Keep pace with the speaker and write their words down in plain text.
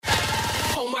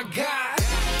Oh my God.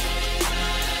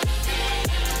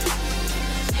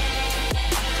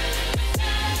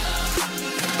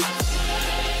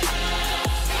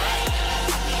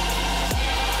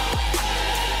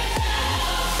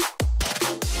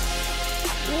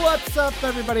 What's up,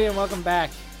 everybody, and welcome back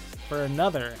for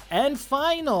another and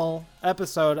final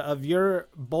episode of your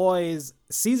boys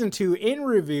season 2 in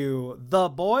review, The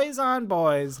Boys on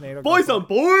Boys. Boys on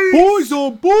boys! Boys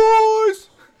on boys!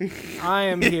 I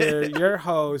am here, your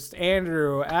host,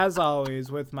 Andrew, as always,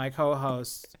 with my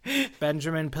co-host,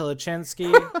 Benjamin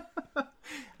Pilichinsky.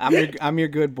 I'm your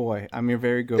good boy. I'm your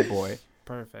very good boy.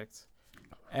 Perfect.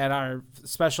 And our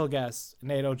special guest,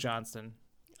 Nato Johnston.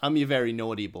 I'm your very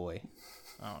naughty boy.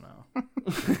 Oh,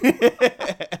 no.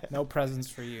 No presents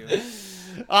for you.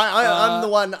 I'm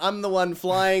the one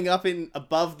flying up in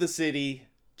above the city,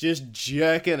 just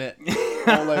jerking it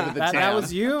all over the town. That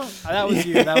was you? That was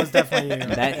you. That was definitely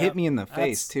you. That hit me in the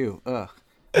face too. Ugh.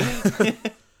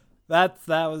 That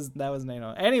was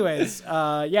Nato. Anyways,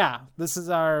 yeah, this is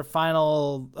our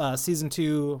final season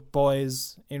 2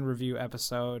 Boys in Review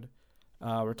episode.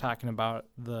 We're talking about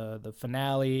the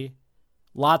finale.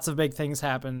 Lots of big things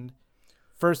happened.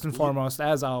 First and foremost,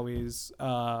 as always,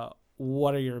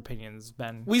 what are your opinions,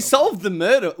 Ben? We solved the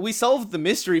murder. We solved the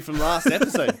mystery from last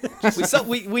episode.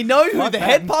 we know who the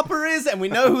head popper is, and we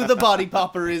know who the body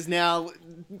popper is now.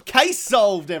 Case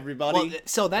solved, everybody. Well,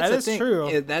 so that's That the is thing.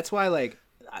 true. That's why, like,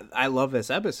 I love this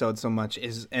episode so much.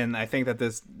 And I think that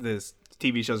this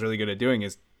TV show is really good at doing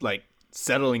is like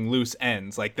settling loose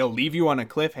ends. Like they'll leave you on a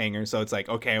cliffhanger, so it's like,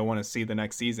 okay, I want to see the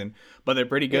next season. But they're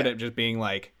pretty good at just being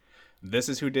like, this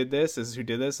is who did this. This is who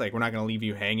did this. Like, we're not going to leave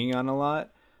you hanging on a lot.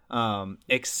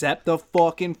 Except the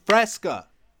fucking Fresca.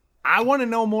 I want to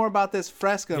know more about this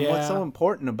Fresca and what's so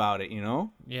important about it, you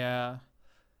know? Yeah.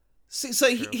 So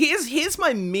here's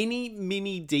my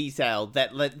mini detail that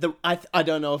I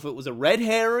don't know if it was a red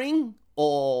herring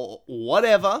or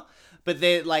whatever, but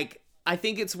they're like, I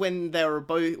think it's when they were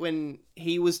both, when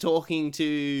he was talking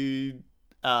to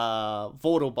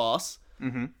Vordelboss,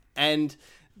 and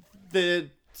the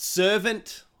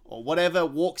servant or whatever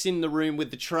walks in the room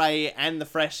with the tray and the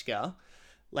Fresca.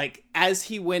 Like, as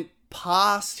he went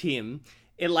past him,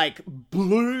 it like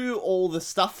blew all the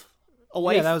stuff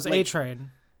away. Yeah, that was like, A-Train.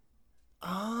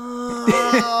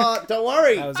 Don't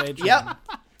worry. That was A-Train. Yep.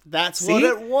 That's what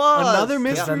it was. Another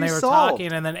Because mystery then they were solved.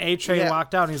 talking, and then A-Train Yeah.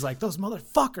 walked out, and he's like, those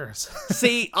motherfuckers.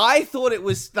 See, I thought it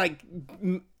was like,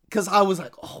 because I was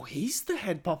like, oh, he's the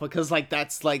head popper, because like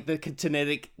that's like the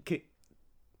kinetic.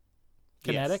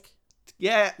 Kinetic?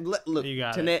 Yeah, look, You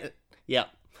got yeah, There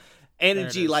it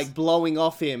energy is. like blowing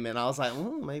off him, and I was like,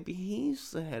 oh, maybe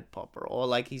he's the head popper, or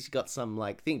like he's got some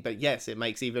like thing. But yes, it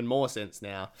makes even more sense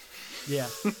now. Yeah.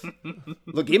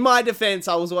 Look, in my defense,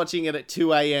 I was watching it at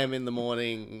 2 a.m. in the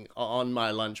morning on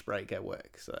my lunch break at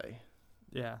work. So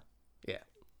Yeah. yeah,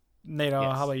 Nato,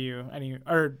 Yes. how about you?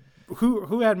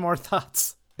 Who had more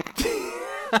thoughts?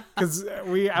 Because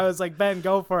I was like, Ben,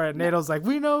 go for it. Nato's like,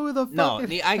 we know who the fuck. No, it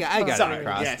is." I got it sorry,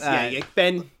 across. yes, yeah,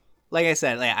 Ben. Like I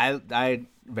said, like I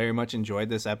very much enjoyed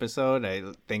this episode. I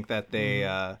think that they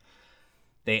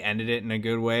ended it in a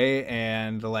good way,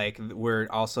 and like we're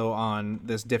also on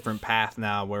this different path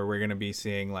now where we're gonna be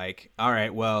seeing like, all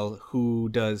right, well, who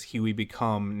does Huey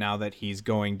become now that he's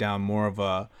going down more of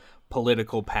a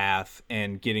political path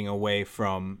and getting away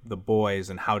from the boys,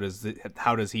 and how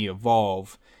does he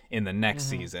evolve in the next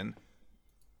season?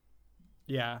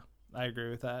 Yeah, I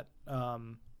agree with that.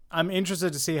 I'm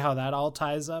interested to see how that all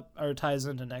ties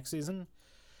into next season,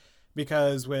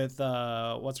 because with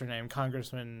what's her name,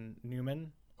 Congressman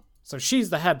Newman. So she's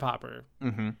the head popper.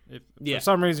 Mm-hmm. If Yeah. for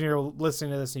some reason you're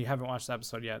listening to this and you haven't watched the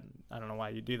episode yet, I don't know why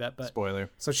you do that, but Spoiler.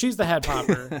 so she's the head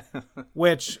popper,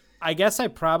 which I guess I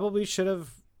probably should have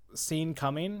seen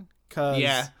coming. Cause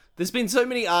Yeah. There's been so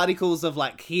many articles of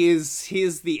like, here's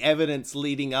the evidence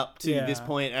leading up to Yeah. this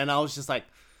point, and I was just like,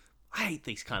 I hate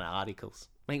these kind of articles.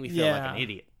 Make me feel like an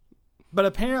idiot. But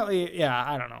apparently, yeah,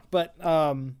 I don't know. But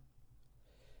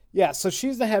yeah, so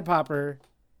she's the head popper,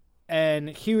 and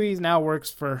Huey now works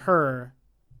for her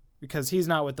because he's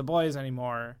not with the boys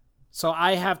anymore. So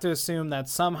I have to assume that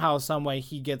somehow, some way,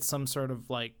 he gets some sort of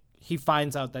like, he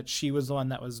finds out that she was the one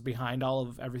that was behind all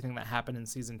of everything that happened in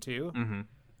season 2. Mm-hmm.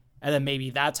 And then maybe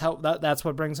that's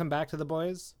what brings him back to the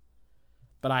boys.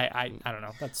 But I don't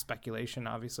know. That's speculation,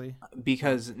 obviously.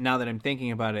 Because now that I'm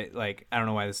thinking about it, like, I don't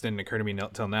know why this didn't occur to me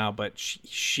till now, but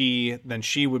she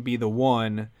would be the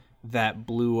one that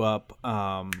blew up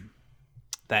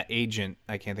that agent.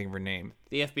 I can't think of her name.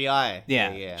 The FBI.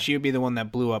 Yeah. She would be the one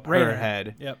that blew up Raider. her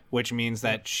head. Yep. Which means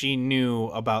that she knew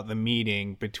about the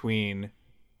meeting between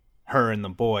her and the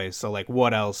boys. So, like,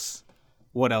 what else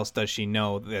what else does she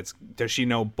know? Does she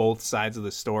know both sides of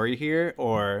the story here,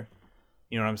 or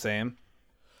you know what I'm saying?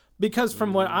 Because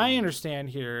from what I understand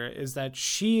here is that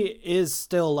she is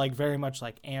still like very much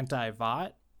like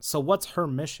anti-Vought. So what's her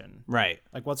mission? Right.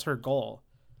 Like what's her goal?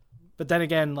 But then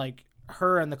again, like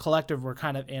her and the collective were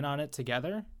kind of in on it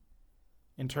together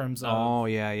in terms of Oh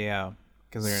yeah.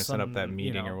 Because they're gonna set up that some,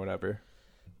 meeting or whatever.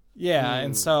 Yeah,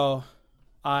 and so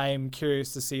I'm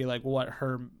curious to see like what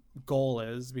her goal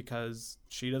is, because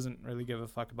she doesn't really give a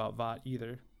fuck about Vought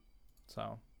either.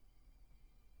 So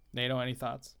NATO, any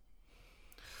thoughts?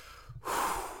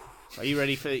 Are you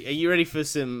ready for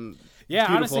some Yeah,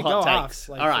 beautiful honestly, hot go takes? off.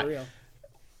 Like, All right. for real.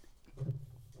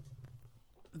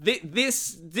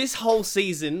 This whole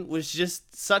season was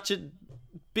just such a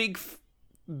big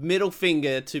middle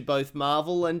finger to both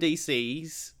Marvel and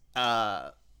DC's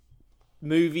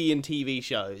movie and TV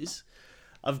shows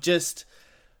of just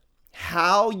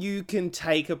how you can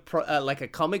take like a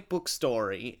comic book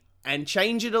story and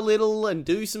change it a little and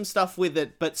do some stuff with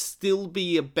it, but still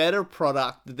be a better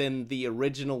product than the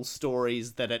original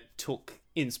stories that it took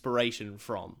inspiration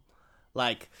from.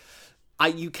 Like,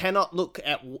 you cannot look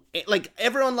at, like,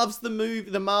 everyone loves the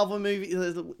Marvel movie,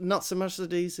 not so much the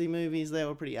DC movies. They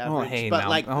were pretty average. Oh, hey, but now,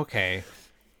 like, okay.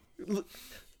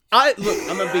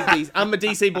 I'm a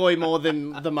DC boy more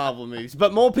than the Marvel movies,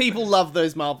 but more people love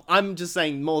those Marvel. I'm just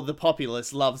saying more the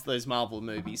populace loves those Marvel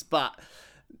movies, but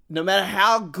no matter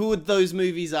how good those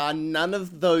movies are, none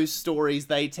of those stories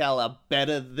they tell are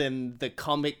better than the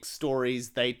comic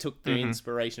stories they took their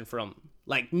inspiration from.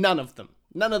 Like, none of them.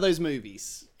 None of those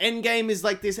movies. Endgame is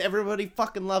like this. Everybody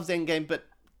fucking loves Endgame, but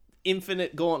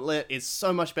Infinite Gauntlet is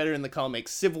so much better in the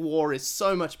comics. Civil War is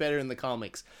so much better in the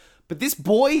comics. But this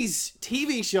Boys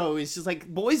TV show is just like...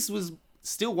 Boys was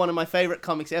still one of my favorite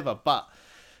comics ever, but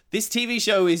this TV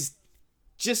show is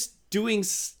just doing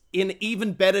an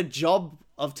even better job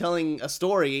of telling a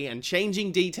story and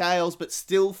changing details, but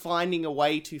still finding a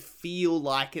way to feel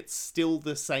like it's still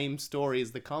the same story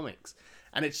as the comics.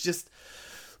 And it's just...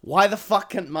 Why the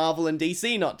fuck can't Marvel and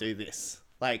DC not do this?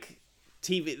 Like,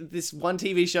 this one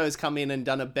TV show has come in and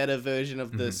done a better version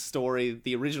of the story,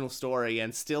 the original story,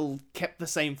 and still kept the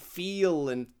same feel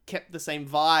and kept the same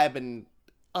vibe, and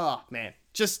oh man,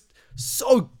 just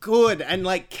so good, and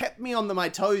like kept me on my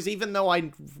toes, even though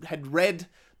I had read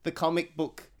the comic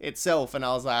book itself, and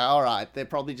I was like, all right, they're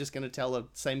probably just going to tell the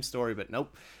same story, but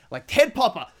nope. Like Ted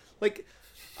Popper, like,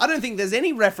 I don't think there's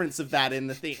any reference of that in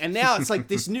the thing. And now it's like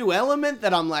this new element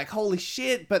that I'm like, holy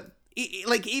shit. But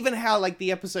like, even how like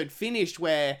the episode finished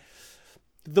where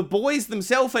the boys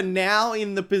themselves are now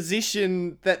in the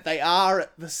position that they are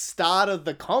at the start of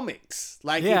the comics.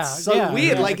 Like, it's so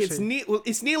weird. Like, it's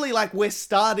nearly like we're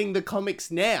starting the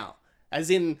comics now. As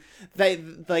in, they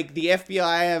like the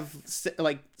FBI have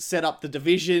set up the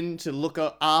division to look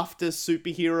after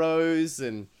superheroes,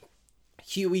 and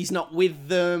Huey's not with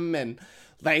them, and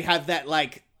they have that,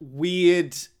 like,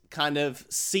 weird kind of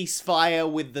ceasefire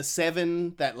with the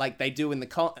Seven that, like, they do in the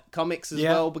comics as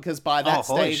well, because by that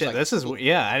stage... Holy shit, like, this is...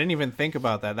 Yeah, I didn't even think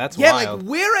about that. That's like, wild.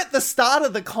 we're at the start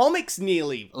of the comics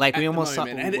nearly. Like, we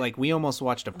almost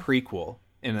watched a prequel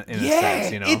in a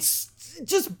sense, you know? It's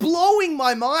just blowing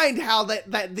my mind how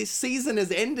that this season has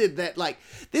ended, that, like,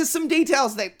 there's some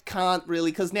details that can't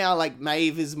really... Because now, like,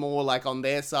 Maeve is more, like, on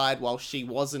their side, while she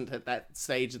wasn't at that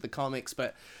stage of the comics,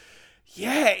 but...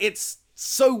 Yeah, it's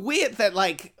so weird that,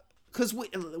 like, because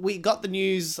we got the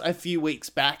news a few weeks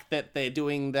back that they're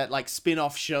doing that, like,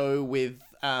 spin-off show with,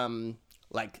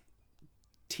 like,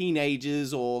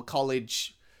 teenagers or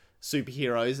college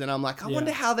superheroes, and I'm like, I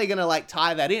wonder how they're gonna, like,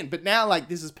 tie that in. But now, like,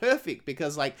 this is perfect,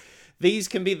 because, like, these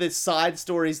can be the side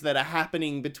stories that are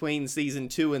happening between season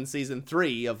 2 and season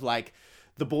 3 of, like,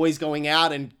 the boys going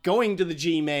out and going to the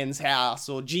G-Man's house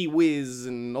or G-Wiz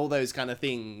and all those kind of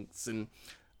things, and...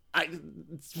 I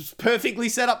perfectly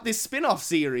set up this spin-off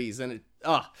series, and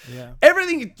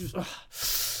everything.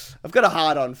 I've got a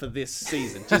hard on for this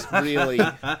season. Just really,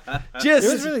 just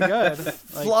it was really good.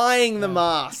 Flying the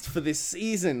mast for this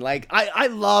season. Like, I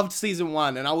loved season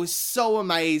 1, and I was so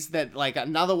amazed that, like,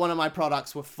 another one of my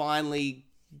products were finally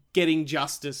getting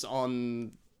justice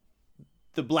on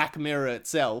the Black Mirror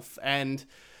itself, and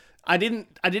I didn't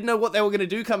know what they were going to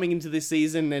do coming into this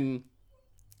season, and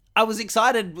I was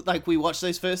excited. Like, we watched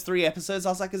those first 3 episodes. I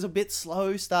was like, it's a bit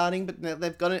slow starting, but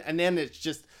they've got it. And then it's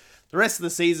just, the rest of the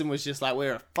season was just like,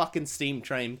 we're a fucking steam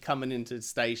train coming into the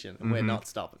station, and we're not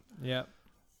stopping. Yeah.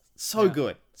 So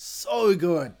good. So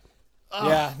good. Ugh.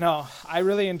 Yeah, no, I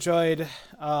really enjoyed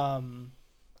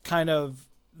kind of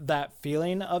that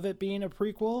feeling of it being a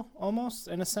prequel, almost,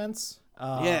 in a sense.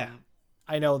 I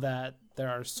know that there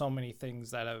are so many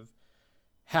things that have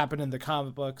happen in the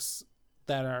comic books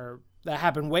that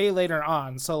happen way later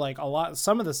on. So like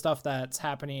some of the stuff that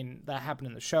happened in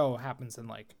the show happens in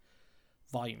like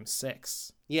volume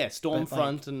 6. Yeah,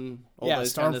 Stormfront and all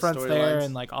those Stormfront's kind of there storylines.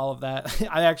 and like all of that.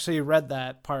 I actually read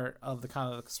that part of the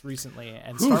comics recently,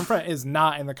 and Stormfront is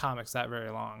not in the comics that very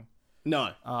long.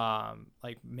 No.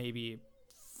 Like maybe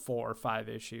 4 or 5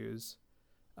 issues.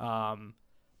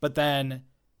 But then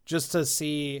just to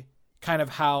see kind of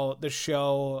how the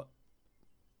show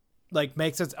like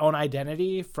makes its own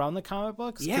identity from the comic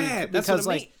books. Yeah, because that's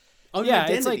what I mean. like Own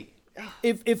it's identity.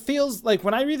 like it feels like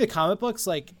when I read the comic books,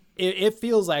 like it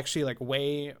feels actually like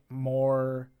way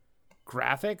more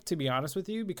graphic, to be honest with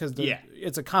you, because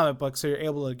it's a comic book, so you're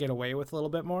able to get away with a little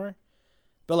bit more.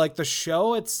 But like the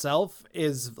show itself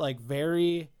is like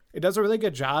it does a really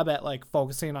good job at like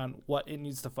focusing on what it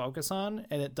needs to focus on,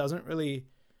 and it doesn't really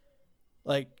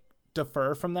like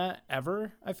defer from that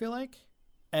ever, I feel like.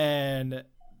 And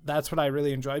that's what I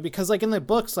really enjoy, because like in the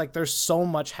books, like there's so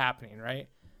much happening, right?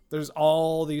 There's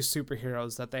all these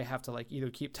superheroes that they have to like either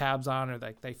keep tabs on or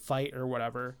like they fight or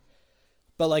whatever.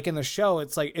 But like in the show,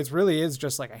 it's like it really is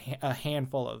just like a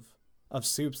handful of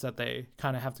soups that they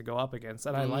kind of have to go up against.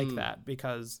 And I like that,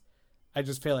 because I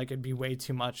just feel like it'd be way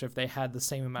too much if they had the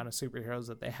same amount of superheroes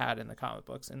that they had in the comic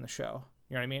books in the show.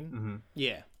 You know what I mean? Mm-hmm.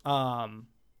 Yeah.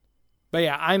 But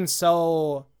yeah, I'm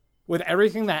so, with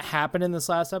everything that happened in this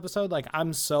last episode, like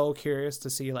I'm so curious to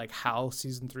see like how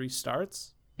season 3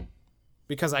 starts,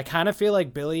 because I kind of feel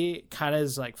like Billy kind of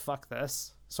is like, fuck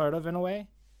this, sort of, in a way.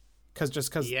 Because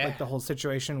like the whole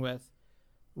situation with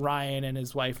Ryan and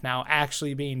his wife now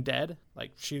actually being dead,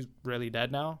 like she's really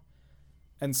dead now.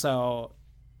 And so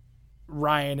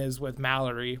Ryan is with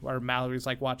Mallory, or Mallory's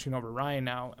like watching over Ryan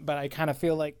now. But I kind of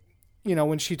feel like, you know,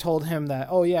 when she told him that,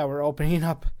 oh yeah, we're opening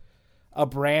up a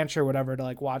branch or whatever to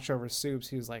like watch over Soups,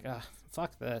 he was like,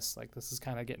 fuck this. Like this is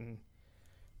kind of getting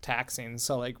taxing.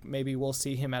 So like maybe we'll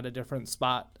see him at a different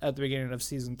spot at the beginning of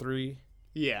season 3.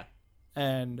 Yeah.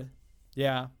 And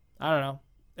yeah, I don't know.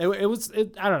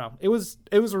 I don't know. It was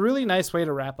a really nice way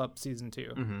to wrap up season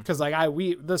 2. Because like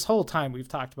this whole time we've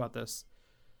talked about this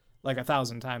like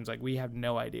 1,000 times. Like we have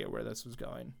no idea where this was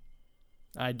going.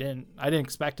 I didn't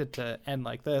expect it to end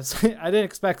like this. I didn't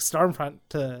expect Stormfront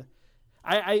to.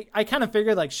 I kind of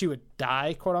figured like she would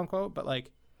die, quote unquote, but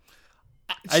like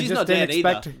She's not dead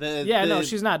either. No,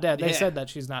 she's not dead. They said that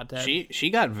she's not dead. She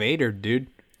got Vader, dude.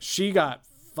 She got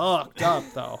fucked up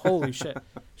though. Holy shit.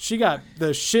 She got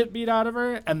the shit beat out of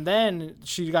her, and then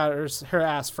she got her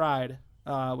ass fried,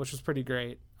 which was pretty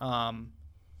great. And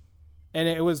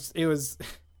it was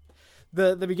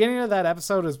the beginning of that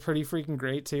episode was pretty freaking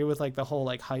great too, with like the whole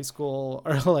like high school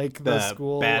or like the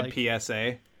school bad like,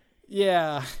 PSA.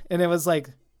 Yeah, and it was like,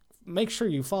 make sure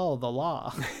you follow the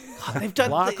law. They've done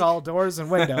Lock all doors and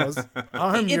windows.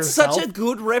 Arm it's yourself. such a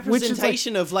good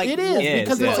representation of like it is,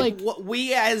 because it's like what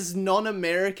we as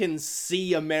non-Americans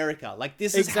see America. Like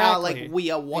this is how like we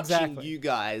are watching you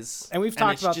guys. And we've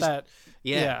talked about that.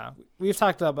 Yeah, we've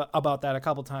talked about that a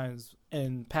couple times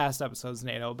in past episodes,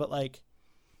 NATO. But like,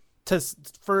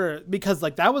 because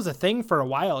like that was a thing for a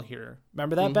while here.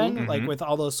 Remember that, Ben? Like with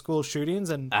all those school shootings,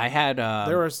 and I had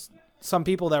there were some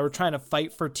people that were trying to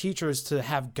fight for teachers to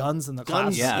have guns in the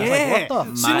class. Yeah. Like, what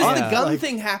the as soon as the gun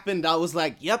thing happened, I was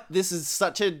like, yep, this is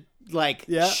such a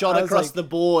shot across the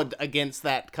board against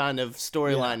that kind of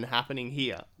storyline happening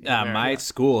here. My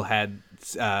school had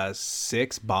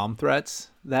 6 bomb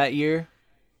threats that year.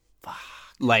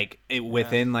 Like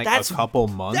within like a couple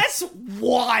months. That's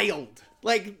wild.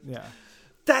 Like,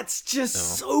 that's just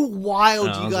so wild.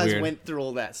 You guys went through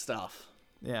all that stuff.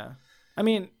 Yeah, I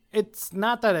mean, it's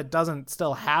not that it doesn't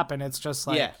still happen. It's just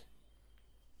like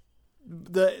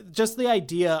the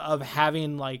idea of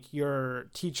having like your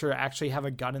teacher actually have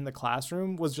a gun in the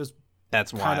classroom was just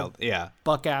that's wild.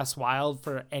 Buck ass wild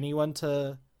for anyone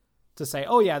to say,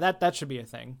 oh yeah, that should be a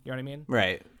thing. You know what I mean?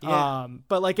 Right. Yeah.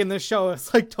 But like in this show,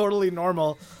 it's like totally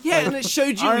normal. Yeah, like, and it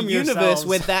showed you a universe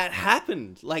where that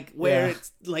happened, like where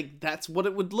it's like that's what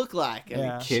it would look like.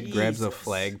 And kid grabs a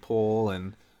flagpole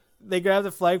and they grab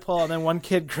the flagpole, and then one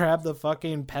kid grabbed the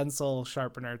fucking pencil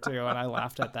sharpener too, and I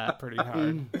laughed at that pretty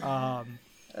hard. And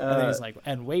then he's like,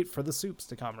 and wait for the soups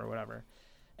to come or whatever.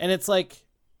 And it's like,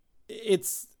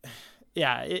 it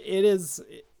is.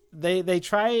 They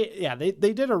try,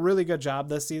 they did a really good job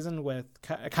this season with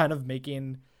kind of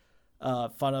making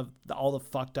fun of all the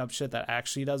fucked up shit that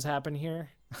actually does happen here,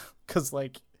 because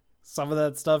like some of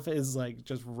that stuff is like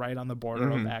just right on the border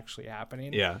of actually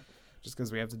happening. Yeah, just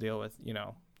because we have to deal with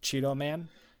Cheeto Man.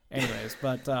 Anyways,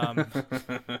 but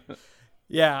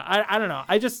Yeah, I don't know.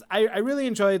 I really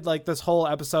enjoyed like this whole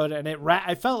episode, and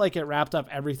I felt like it wrapped up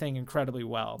everything incredibly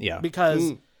well. Yeah.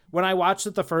 Because when I watched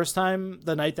it the first time,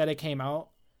 the night that it came out,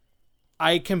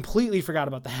 I completely forgot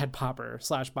about the head popper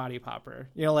 / body popper.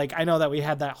 You know, like I know that we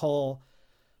had that whole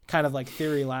kind of like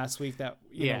theory last week that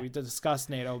you know we discussed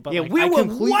NATO, but like, we I were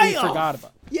completely way forgot off.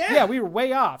 about. Yeah, we were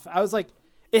way off. I was like,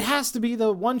 it has to be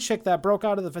the one chick that broke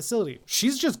out of the facility.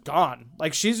 She's just gone.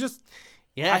 Like she's just.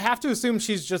 Yeah. I have to assume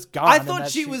she's just gone. I thought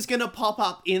she was going to pop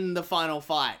up in the final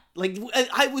fight. Like,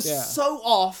 I was so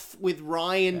off with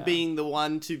Ryan being the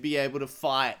one to be able to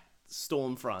fight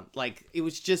Stormfront. Like, it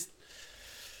was just...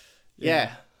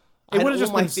 Yeah. It would have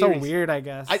just been so weird, I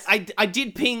guess. I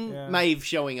did ping Maeve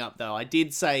showing up, though. I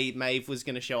did say Maeve was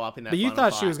going to show up in that But you final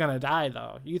thought fight. she was going to die,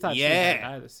 though. You thought she was going to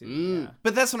die this season. Yeah.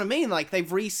 But that's what I mean. Like,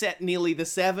 they've reset nearly the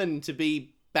 7 to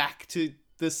be back to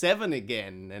the 7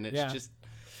 again. And it's just...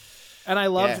 And I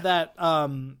loved that,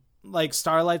 like,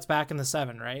 Starlight's back in the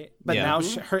 7, right? But now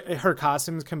her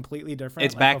costume's completely different.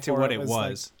 It's like, back to before what it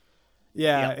was.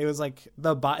 Like, it was like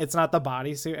it's not the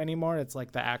bodysuit anymore. It's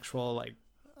like the actual, like,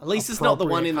 at least it's not the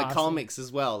one in costume. the comics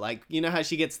as well. Like, you know how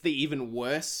she gets the even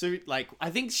worse suit? Like, I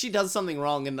think she does something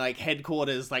wrong and, like,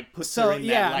 headquarters, like, puts her in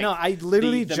that, like... no, I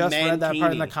literally just read that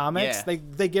part in the mankini. comics. Yeah.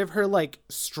 They give her, like,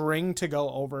 string to go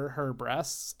over her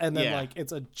breasts, and then, like,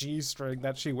 it's a G-string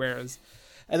that she wears.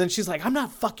 And then she's like, I'm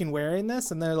not fucking wearing this.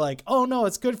 And they're like, oh, no,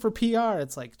 it's good for PR.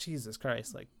 It's like, Jesus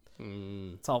Christ. Like,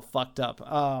 it's all fucked up.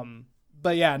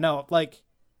 But yeah, no, like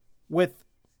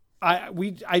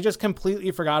I just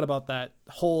completely forgot about that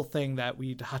whole thing that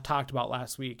we talked about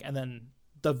last week. And then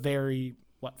the very,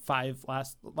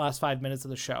 last 5 minutes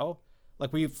of the show,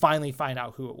 like we finally find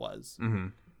out who it was. Mm-hmm.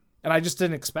 And I just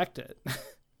didn't expect it.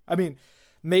 I mean,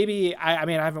 maybe I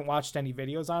haven't watched any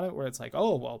videos on it where it's like,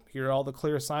 oh, well, here are all the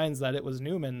clear signs that it was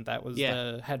Newman that was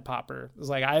the head popper. It's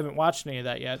like, I haven't watched any of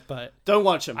that yet, but don't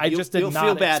watch them. You'll feel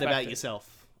bad about it.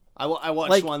 Yourself. I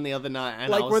watched one the other night,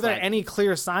 and like, I was were there any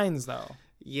clear signs though?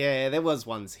 Yeah, there was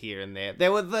ones here and there.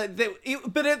 There were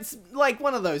but it's like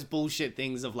one of those bullshit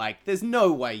things of like, there's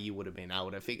no way you would have been able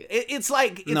to figure. It's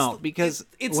like because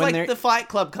it's like the Fight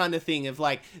Club kind of thing of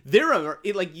like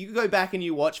like you go back and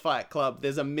you watch Fight Club.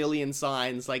 There's a million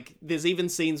signs. Like there's even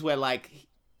scenes where like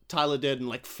Tyler Durden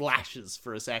like flashes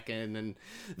for a second, and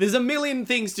there's a million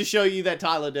things to show you that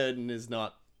Tyler Durden is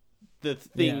not the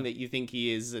thing that you think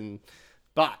he is,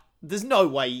 but. There's no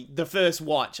way the first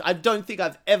watch. I don't think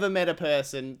I've ever met a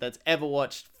person that's ever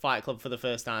watched Fight Club for the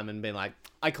first time and been like,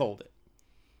 I called it.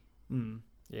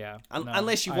 Yeah.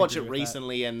 Unless you watch it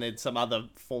recently and then some other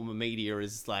form of media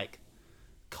is like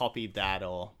copied that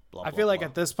or blah, blah, I feel like blah.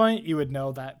 at this point you would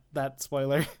know that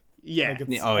spoiler. Yeah.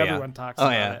 Like everyone talks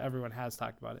about it. Everyone has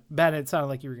talked about it. Ben, it sounded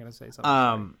like you were going to say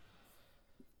something.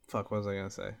 Fuck, what was I going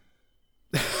to say?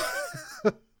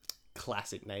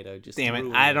 Classic NATO. Just damn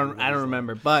it, I don't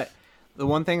remember. But the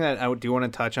one thing that I do want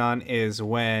to touch on is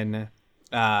when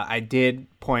I did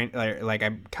point, like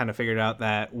I kind of figured out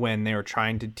that when they were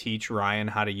trying to teach Ryan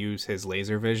how to use his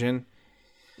laser vision,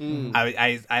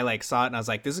 I like saw it and I was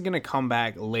like, this is gonna come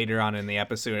back later on in the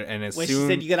episode. And she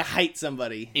said you gotta hate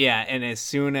somebody. Yeah, and as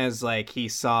soon as like he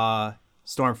saw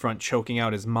Stormfront choking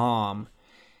out his mom.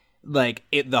 Like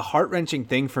the heart-wrenching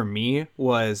thing for me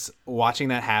was watching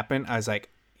that happen. I was like,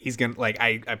 he's gonna like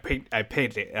I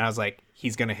paid it and I was like,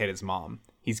 he's gonna hit his mom.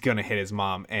 He's gonna hit his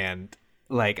mom, and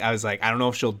like I was like, I don't know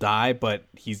if she'll die, but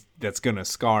that's gonna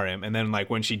scar him. And then like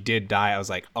when she did die, I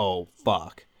was like, oh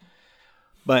fuck.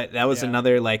 But that was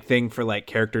another like thing for like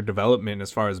character development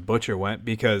as far as Butcher went,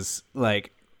 because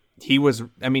like he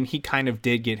kind of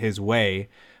did get his way,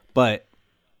 but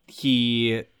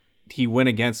he went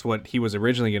against what he was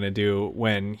originally gonna do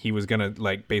when he was gonna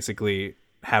like basically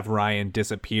have Ryan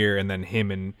disappear and then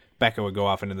him and Becca would go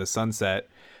off into the sunset.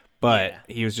 But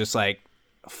he was just like,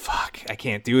 fuck, I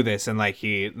can't do this. And like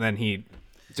he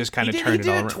just kind of turned it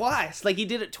all around. Twice. Like he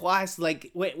did it twice.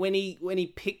 Like when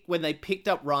they picked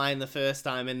up Ryan the first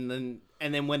time and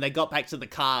then when they got back to the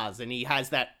cars and he has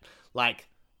that like,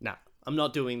 no, I'm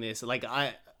not doing this. Like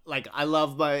I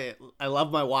love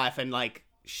my wife and like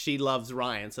she loves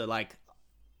Ryan. So like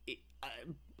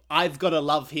I've got to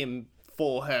love him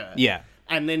for her. Yeah.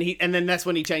 And then that's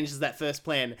when he changes that first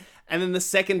plan. And then the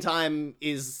second time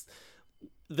is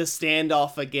the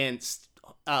standoff against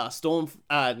Homelander,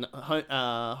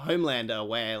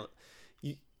 where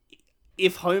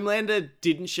if Homelander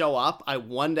didn't show up, I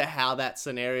wonder how that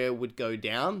scenario would go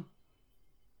down.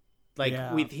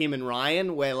 Like with him and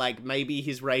Ryan, where like maybe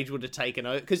his rage would have taken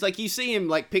over, because like you see him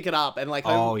like pick it up and like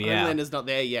Homelander's not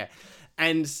there yet,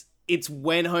 and it's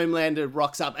when Homelander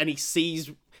rocks up and he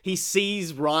sees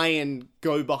Ryan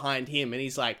go behind him and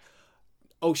he's like,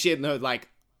 oh shit, no, like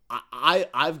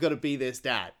I've got to be this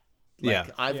dad.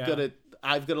 Like, I've got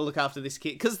to look after this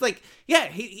kid, because like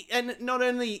he and not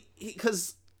only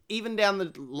because even down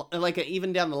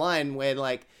the line where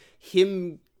like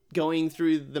him going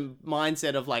through the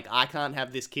mindset of like, I can't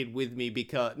have this kid with me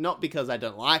because not because I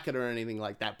don't like it or anything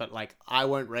like that, but like I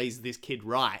won't raise this kid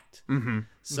right.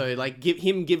 So like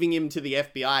giving him to the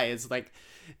FBI is like,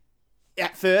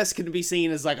 at first can be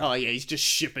seen as like, oh yeah, he's just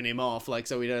shipping him off, like,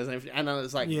 so he doesn't. And I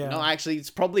was like, no, actually, it's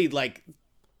probably like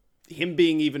him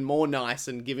being even more nice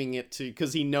and giving it to,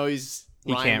 because he knows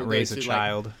he Ryan can't raise a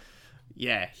child. Like,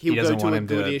 yeah, he doesn't go to a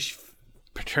goodish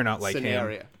turn out like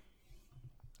scenario. him.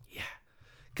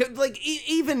 Yeah, like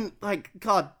even like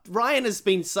God, Ryan has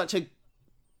been such a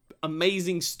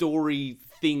amazing story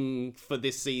thing for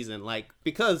this season, like,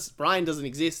 because Ryan doesn't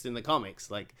exist in the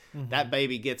comics, like that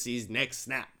baby gets his neck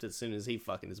snapped as soon as he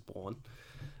fucking is born.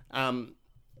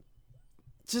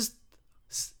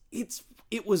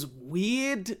 It was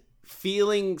weird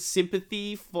feeling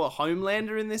sympathy for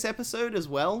Homelander in this episode as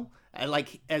well,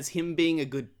 like as him being a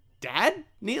good dad,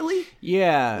 nearly.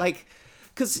 Yeah, like,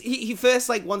 because he first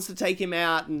like wants to take him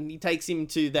out, and he takes him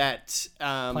to that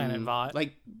Planet Vought.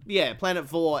 like, yeah, Planet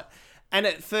Vought. And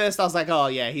at first I was like, oh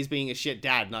yeah, he's being a shit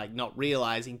dad, like not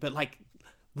realizing, but like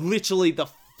literally the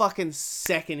fucking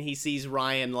second he sees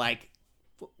Ryan, like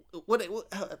what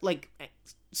like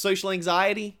social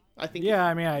anxiety, I think. Yeah,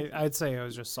 I mean, I'd say it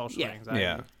was just social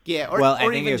anxiety. Yeah. Well, I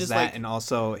or think even it's just that, like, and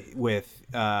also with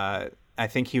I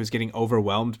think he was getting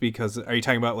overwhelmed because, are you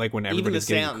talking about like when everybody's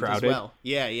getting crowded? As well.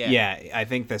 Yeah. Yeah, I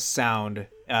think the sound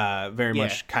very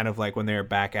much kind of like when they were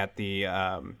back at the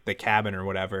cabin or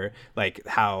whatever, like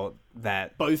how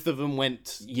that both of them went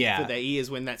for their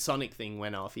ears when that Sonic thing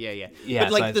went off. Yeah. But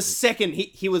so like the second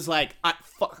he was like,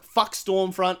 fuck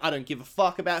Stormfront, I don't give a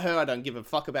fuck about her, I don't give a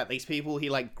fuck about these people. He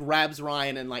like grabs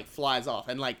Ryan and like flies off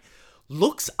and like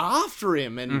looks after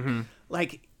him, and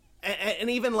like and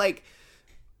even like,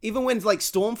 even when like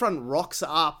Stormfront rocks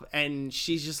up and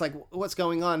she's just like, what's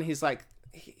going on? He's like,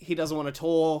 he doesn't want to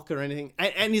talk or anything.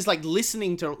 And he's like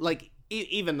listening to, like,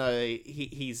 even though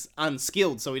he's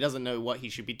unskilled, so he doesn't know what he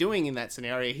should be doing in that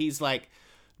scenario, he's like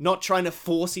not trying to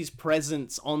force his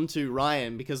presence onto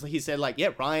Ryan, because he said like, yeah,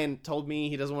 Ryan told me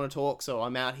he doesn't want to talk, so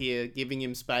I'm out here giving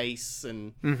him space,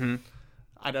 and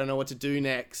I don't know what to do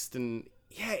next. And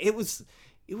yeah, it was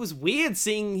weird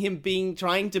seeing him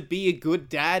trying to be a good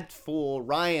dad for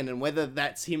Ryan, and whether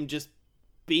that's him just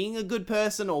being a good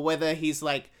person, or whether he's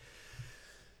like,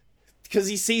 because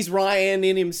he sees Ryan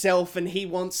in himself and he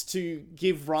wants to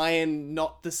give Ryan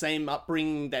not the same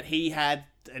upbringing that he had,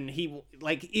 and he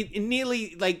like it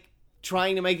nearly like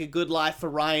trying to make a good life for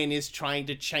Ryan is trying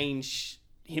to change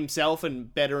himself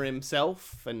and better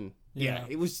himself. And yeah,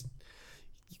 it was,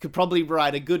 you could probably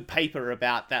write a good paper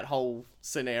about that whole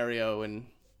scenario and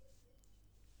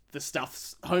the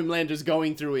stuff Homelander's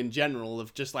going through in general,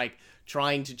 of just like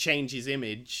trying to change his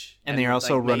image. And they're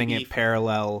also like running it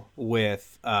parallel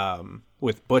with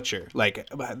Butcher, like,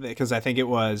 because I think it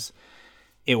was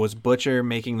Butcher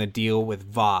making the deal with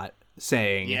Vought,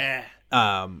 saying,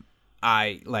 I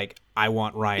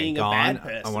want Ryan being gone.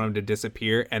 I want him to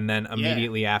disappear. And then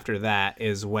immediately after that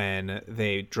is when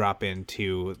they drop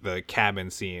into the cabin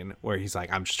scene where he's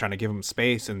like, I'm just trying to give him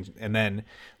space. And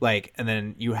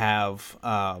then you have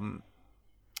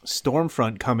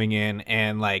Stormfront coming in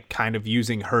and like kind of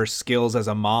using her skills as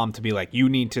a mom to be like, you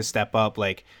need to step up.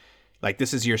 Like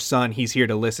this is your son. He's here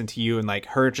to listen to you. And like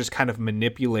her just kind of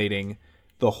manipulating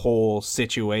the whole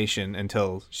situation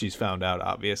until she's found out,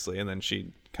 obviously. And then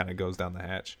she kind of goes down the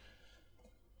hatch.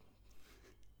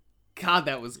 God,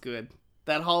 that was good.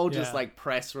 That whole just like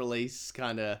press release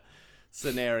kind of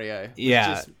scenario.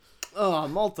 Yeah.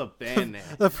 Molto bene.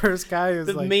 The first guy is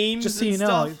the like, memes, just so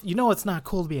you know it's not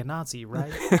cool to be a Nazi, right?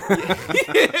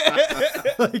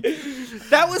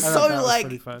 That was so that was like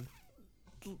pretty fun.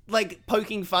 Like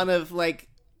poking fun of like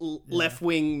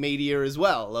left-wing media as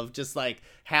well, of just like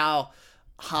how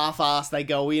half-assed they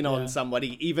go in on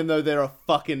somebody even though they're a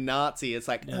fucking Nazi. It's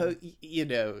like,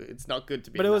 it's not good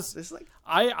to be. But it's like,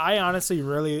 I honestly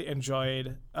really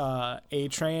enjoyed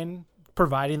A-Train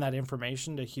providing that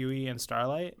information to Huey and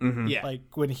Starlight. Mm-hmm. Like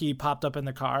when he popped up in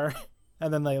the car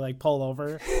and then they like pull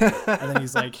over and then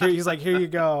he's like, here you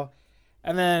go.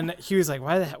 And then Huey's like,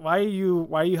 why are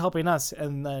you helping us?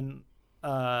 And then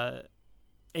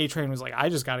A-Train was like, I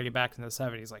just got to get back in the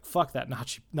 70s. Like, fuck that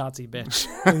Nazi bitch.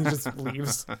 And he just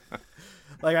leaves.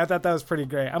 Like, I thought that was pretty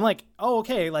great. I'm like, oh,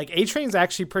 okay. Like, A-Train's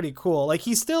actually pretty cool. Like,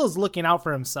 he still is looking out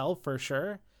for himself for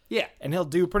sure. Yeah. And he'll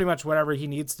do pretty much whatever he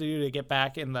needs to do to get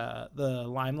back in the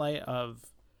limelight of,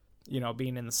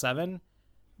 being in the 7.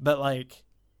 But, like,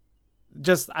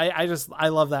 I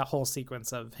love that whole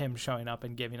sequence of him showing up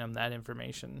and giving him that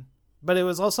information. But it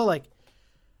was also like,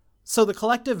 so the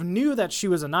collective knew that she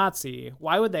was a Nazi.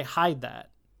 Why would they hide that?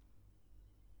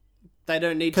 They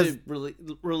don't need to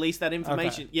release that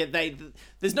information. Okay. Yeah,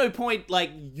 there's no point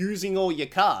like using all your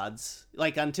cards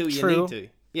like until you True. need to.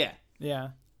 Yeah. Yeah.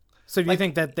 So do you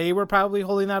think that they were probably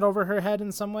holding that over her head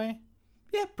in some way?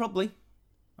 Yeah, probably.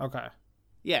 Okay.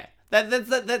 Yeah.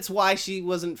 That's why she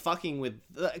wasn't fucking with,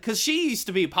 because she used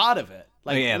to be a part of it.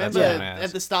 Like, that's remember what I asked.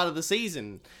 at the start of the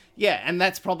season? Yeah, and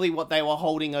that's probably what they were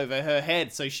holding over her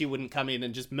head, so she wouldn't come in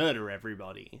and just murder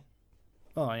everybody.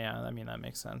 Oh yeah, I mean that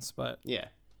makes sense. But Yeah.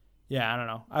 yeah, I don't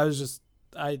know.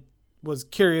 I was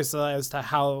curious as to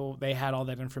how they had all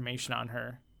that information on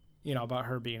her, about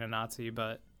her being a Nazi.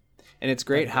 But And it's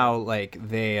great how like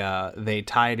they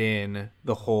tied in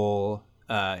the whole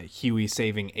Huey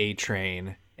saving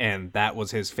A-Train, and that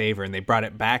was his favor, and they brought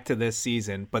it back to this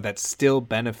season, but that still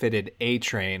benefited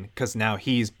A-Train because now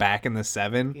he's back in the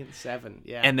 7. In 7,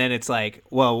 yeah. And then it's like,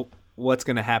 well, what's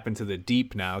gonna happen to the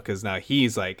Deep now? Because now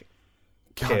he's like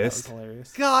God, that was pissed.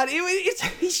 hilarious. God,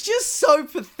 he's just so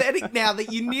pathetic now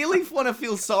that you nearly want to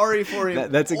feel sorry for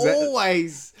him. That's exactly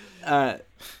always.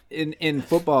 In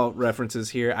football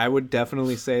references here, I would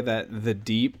definitely say that the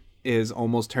Deep is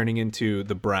almost turning into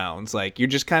the Browns. Like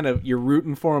you're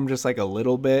rooting for him just like a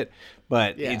little bit,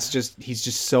 but Yeah. he's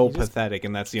just so pathetic,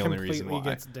 and that's the only reason Completely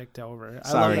why. gets dicked over.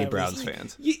 Sorry, I love that Browns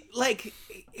fans. Like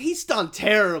he's done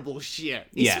terrible shit.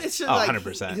 Yeah. Especially,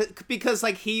 100%. Because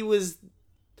like he was,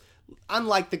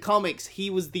 unlike the comics, he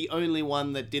was the only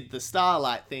one that did the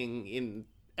Starlight thing in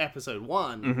episode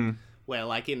 1. Mm-hmm. Where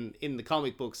like in the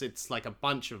comic books it's like a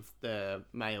bunch of the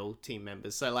male team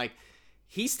members. So like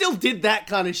he still did that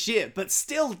kind of shit, but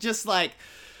still just like,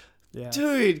 Yeah.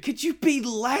 dude, could you be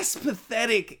less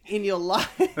pathetic in your life?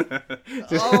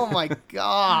 Oh my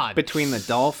God. Between the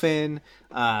dolphin,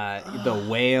 the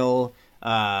whale,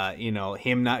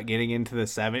 him not getting into the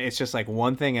 7, it's just like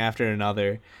one thing after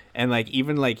another. And like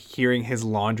even like hearing his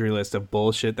laundry list of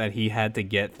bullshit that he had to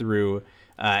get through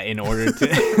in order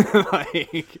to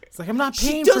like, It's like, I'm not She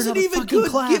paying for doesn't another even fucking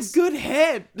class. give good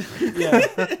head.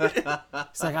 Yeah.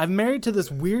 It's like, I'm married to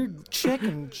this weird chick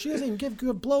and she doesn't even give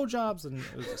good blowjobs. And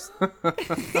it was just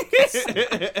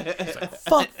it's like,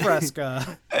 fuck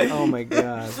Fresca. oh my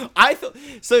god. I thought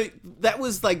so. That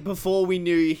was like before we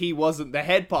knew he wasn't the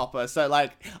head popper. So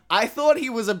like, I thought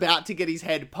he was about to get his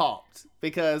head popped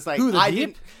because like Who, the I Deep?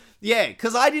 didn't. Yeah,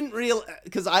 because I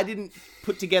didn't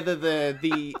put together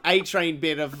the A-Train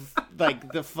bit of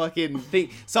like the fucking thing.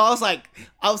 So I was like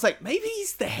maybe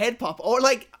he's the head popper, or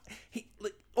like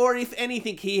or if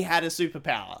anything, he had a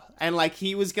superpower and like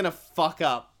he was gonna fuck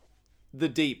up the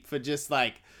Deep for just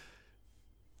like.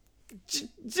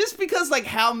 Just because, like,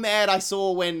 how mad I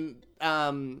saw when,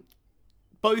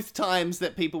 both times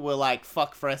that people were like,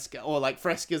 fuck Fresca, or like,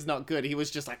 Fresca's not good, he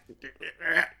was just like,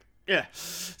 yeah.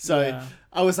 So, Yeah.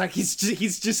 I was like, he's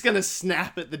just gonna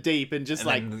snap at the Deep and just, And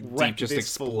like, then the wreck Deep just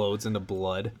this fool. explodes into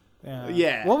blood. Yeah.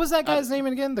 Yeah. What was that guy's name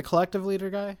again? The collective leader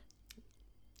guy?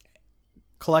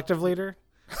 Collective leader?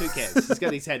 Who cares? He's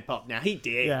got his head popped now. He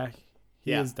did. Yeah.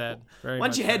 He Yeah. is dead. Very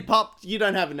Once much your head dead. popped, you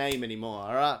don't have a name anymore,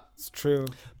 alright? It's true.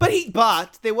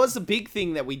 But there was a big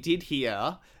thing that we did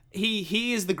here.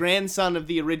 He is the grandson of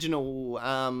the original,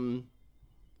 of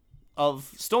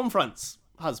Stormfront's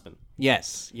husband.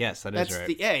 Yes, that is That's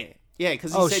right. yeah,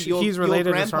 because he Oh, said he's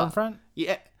related your to grandpa. Stormfront?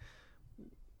 Yeah.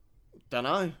 Don't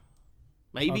know.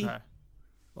 Maybe. Okay.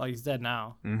 Well, he's dead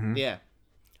now. Yeah.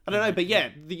 I don't know, but yeah.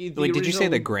 The Wait, did you say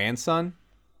the original- grandson?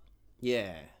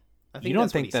 Yeah. I think You don't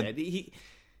that's think what that- he said.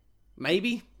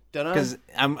 Maybe. Don't know. Because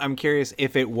I'm curious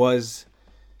if it was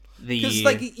the 'Cause,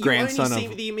 like, you grandson only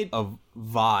see the image- of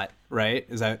Vought, right?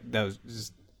 That was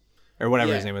just, or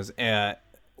whatever his Yeah. name was.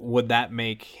 Would that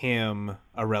make him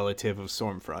a relative of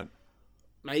Stormfront?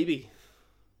 Maybe.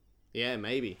 Yeah,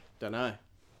 maybe. Don't know.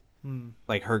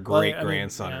 Like her Well, I mean, great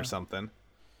grandson yeah. or something.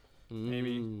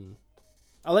 Maybe.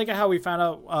 I like how we found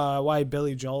out why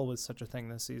Billy Joel was such a thing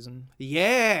this season.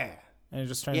 Yeah. And it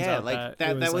just turns Yeah, out like,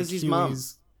 that, that was his mom.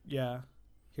 Yeah.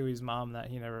 Huey's mom that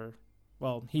he never,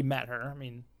 well, he met her. I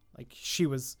mean, like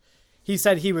he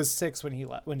said he was 6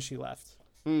 when she left.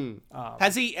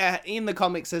 Has he, in the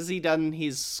comics, has he done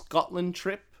his Scotland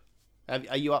trip?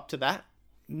 Are you up to that?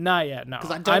 Not yet, no.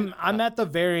 'Cause I don't- I'm at the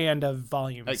very end of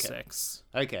volume Okay. 6.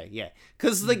 Okay, yeah.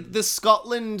 Because the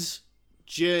Scotland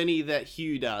journey that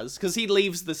Hugh does, because he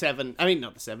leaves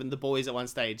the boys at one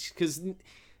stage, because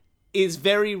is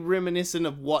very reminiscent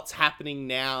of what's happening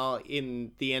now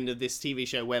in the end of this TV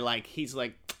show, where like he's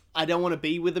like, I don't want to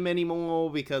be with them anymore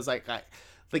because like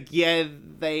like, yeah,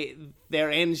 their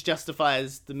ends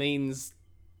justifies the means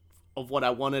of what I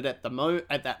wanted at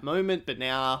that moment, but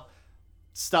now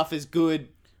stuff is good.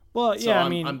 Well, so yeah,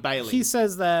 I'm bailing. He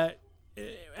says that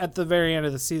at the very end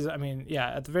of the season. I mean, yeah,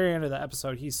 at the very end of the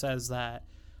episode, he says that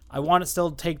I want to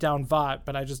still take down Vought,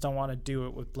 but I just don't want to do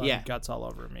it with blood and guts all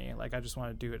over me. Like, I just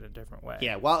want to do it a different way.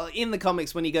 Yeah, well, in the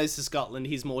comics, when he goes to Scotland,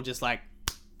 he's more just like,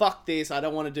 fuck this, I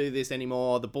don't want to do this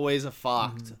anymore. The boys are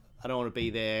fucked. I don't want to be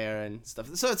there and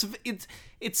stuff. So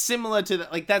it's similar to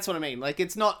that. Like, that's what I mean. Like,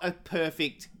 it's not a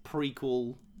perfect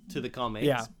prequel to the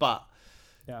comics, but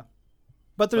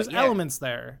there's elements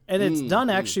there, and it's done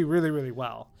actually really, really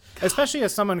well. Especially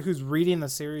as someone who's reading the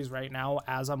series right now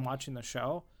as I'm watching the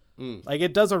show. Like,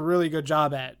 it does a really good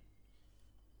job at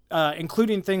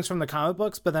including things from the comic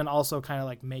books, but then also kind of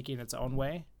like making its own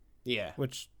way. Yeah,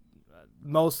 which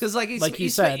most, because like you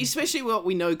said, especially what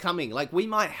we know coming. Like, we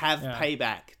might have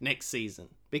Payback next season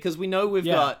because we know we've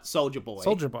got Soldier Boy,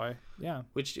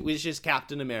 which is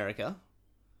Captain America.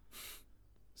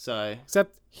 So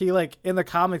except he, like, in the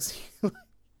comics,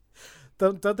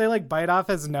 don't they like bite off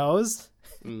his nose?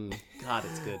 God,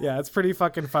 it's good. Yeah, it's pretty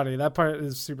fucking funny. That part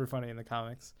is super funny in the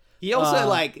comics. He also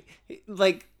like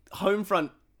Homefront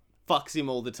fucks him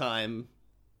all the time,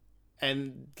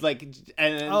 and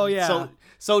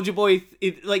Soldier Boy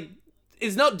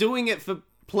is not doing it for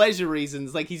pleasure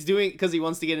reasons. Like, he's doing it because he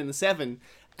wants to get in the 7,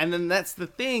 and then that's the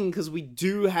thing, because we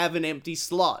do have an empty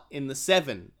slot in the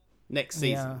 7 next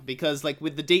season because, like,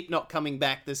 with the Deep Knot coming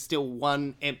back, there's still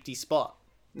one empty spot.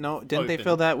 No, didn't they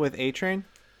fill that with A-Train?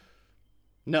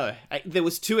 No, there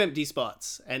was 2 empty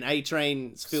spots, and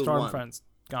A-Train's filled one. Stormfront's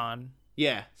gone.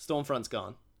 Yeah, Stormfront's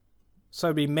gone. So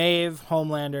it'd be Maeve,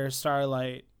 Homelander,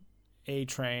 Starlight,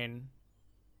 A-Train,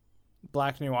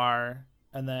 Black Noir,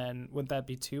 and then wouldn't that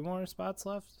be 2 more spots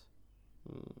left?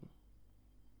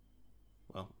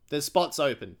 Well, there's spots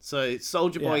open. So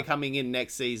Soldier Boy coming in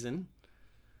next season.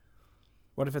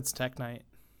 What if it's Tech Knight?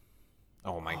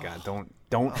 Oh my god,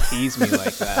 don't tease me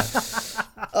like that.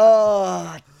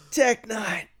 Oh, Tech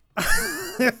Knight.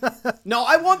 No,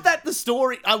 I want that the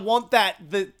story. I want that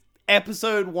the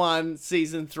episode 1,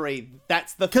 season 3.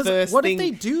 That's the first thing. What if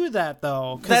they do that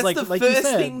though? That's the first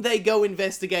thing they go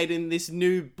investigate in this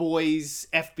new boys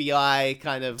FBI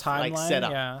kind of timeline, like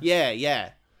setup.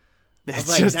 Yeah. It's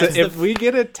like, just if we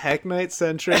get a Tech Knight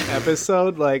centric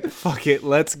episode, like, fuck it,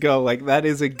 let's go. Like, that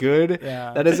is a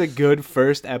good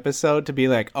first episode to be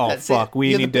like, oh, that's fuck,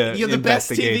 we need to You're the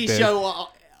best TV this. show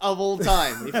of all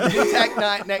time. If you do Tech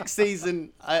Knight next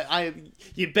season,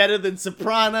 you're better than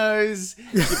Sopranos.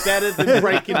 You're better than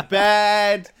Breaking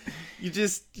Bad.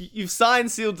 You've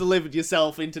signed, sealed, delivered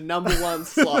yourself into number 1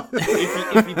 slot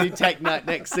if you do Tech Knight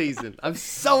next season. I'm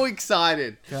so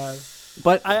excited. God.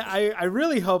 But I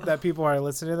really hope that people who are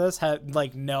listening to this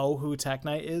know who Tech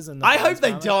Knight is. And I hope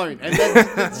they don't. And then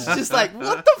it's just like,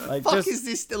 what the fuck is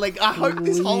this? Like, I hope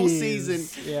this whole season,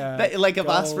 of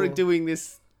us for doing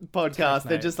this podcast,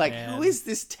 they're just like, who is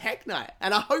this Tech Knight?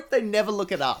 And I hope they never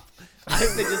look it up. I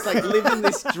hope they just like live in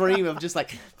this dream of just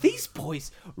like, these boys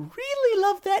really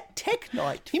love that Tech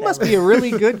Knight. He must be a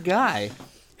really good guy.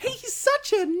 He's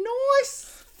such a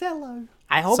nice fellow.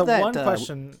 I hope that one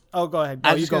question. Oh, go ahead.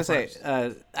 I was just gonna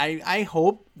say, I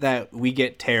hope that we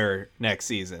get Terror next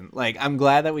season. Like, I'm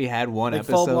glad that we had one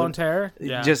episode, full blown Terror.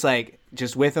 Yeah.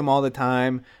 Just with him all the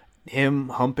time, him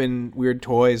humping weird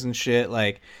toys and shit.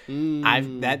 Like,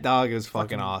 that dog is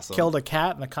fucking awesome. Killed a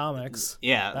cat in the comics.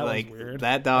 Yeah, that was weird.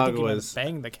 That dog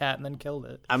banged the cat and then killed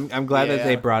it. I'm glad that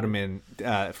they brought him in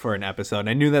for an episode.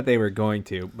 I knew that they were going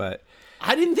to, but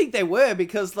I didn't think they were,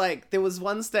 because like there was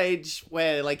one stage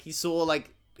where like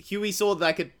Huey saw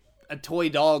like a toy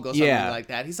dog or something like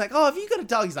that. He's like, "Oh, have you got a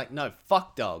dog?" He's like, "No,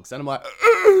 fuck dogs." And I'm like,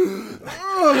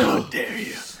 "How dare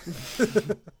you!"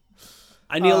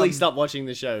 I nearly stopped watching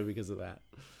the show because of that.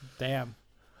 Damn.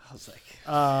 I was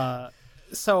like,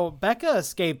 so Becca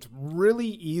escaped really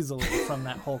easily from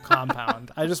that whole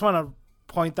compound. I just want to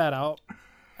point that out,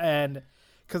 and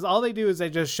because all they do is they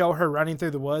just show her running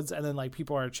through the woods, and then like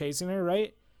people are chasing her,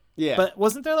 right? Yeah. But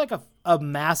wasn't there like a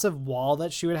massive wall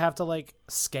that she would have to like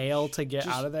scale to get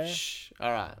out of there?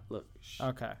 All right, look.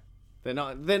 Okay. They're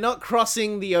not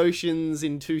crossing the oceans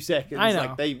in 2 seconds. I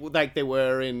know. like they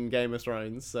were in Game of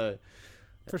Thrones. So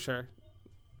for sure.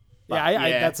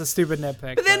 I that's a stupid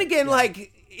nitpick. But then again,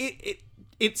 like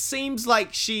it seems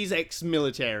like she's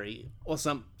ex-military or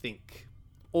something,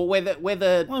 or whether.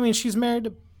 Well, I mean, she's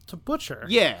married to Butcher.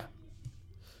 Yeah.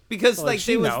 Because like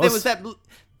there was that.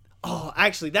 Oh,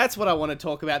 actually, that's what I want to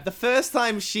talk about. The first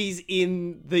time she's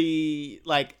in the,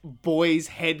 like, boys'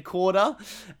 headquarter,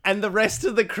 and the rest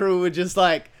of the crew are just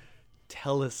like,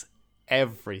 "Tell us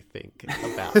everything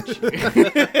about you.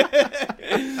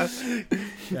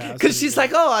 Yeah, Because she's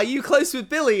like, oh, are you close with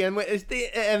Billy? And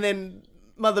then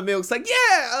Mother Milk's like,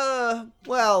 yeah,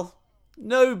 well,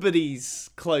 nobody's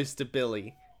close to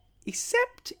Billy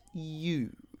except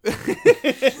you. And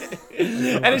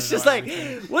it's just like,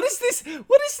 what is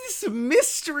this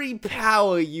mystery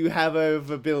power you have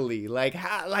over Billy? Like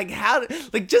how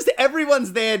just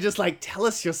everyone's there just like, tell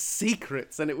us your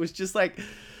secrets. And it was just like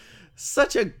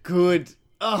such a good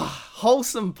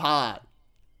wholesome part.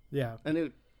 yeah, And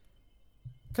it,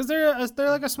 because they're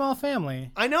like a small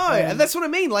family. I know, and that's what I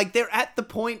mean. Like, they're at the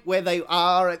point where they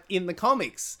are in the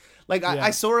comics. Like, Yeah. I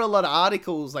saw a lot of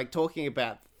articles, like, talking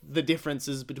about the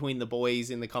differences between the boys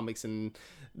in the comics and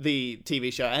the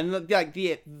TV show. And, like,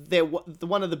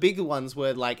 one of the bigger ones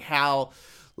were, like, how,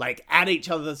 like, at each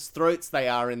other's throats they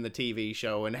are in the TV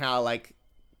show, and how, like,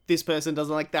 this person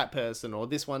doesn't like that person, or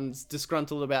this one's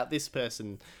disgruntled about this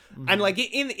person. Mm-hmm. And, like,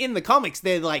 in the comics,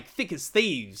 they're, like, thick as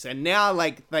thieves. And now,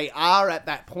 like, they are at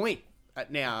that point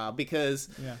now, because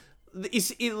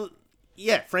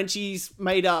Frenchie's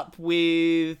made up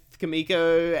with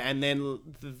Kimiko, and then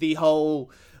the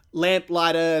whole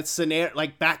lamplighter scenario,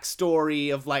 like,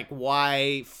 backstory of, like,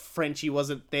 why Frenchie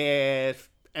wasn't there,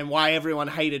 and why everyone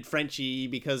hated Frenchie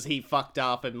because he fucked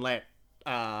up and let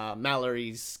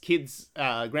Mallory's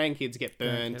grandkids get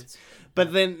burned. Grandkids.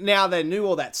 But then now they knew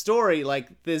all that story, like,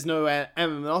 there's no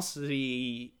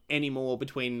animosity anymore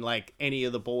between, like, any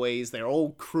of the boys. They're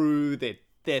all crew. They're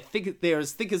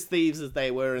as thick as thieves as they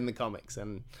were in the comics,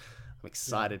 and I'm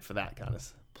excited for that kind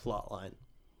of plot line.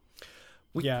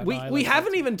 We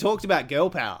haven't even talked about girl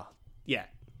power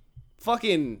yet.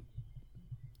 Fucking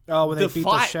when they the beat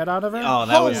fight- the shit out of her. Oh,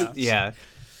 that was yeah.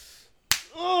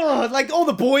 oh, like, all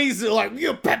the boys are like,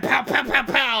 pow, pow, pow, pow,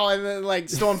 pow, and then, like,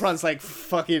 Stormfront's like,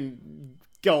 fucking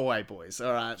go away, boys.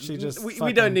 All right, She just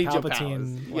we don't need your powers.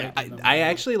 Palpatine, Yeah, I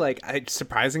actually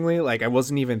surprisingly, I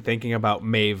wasn't even thinking about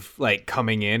Maeve, like,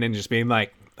 coming in and just being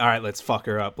like, all right, let's fuck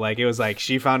her up. Like, it was like,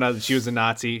 she found out that she was a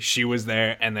Nazi, she was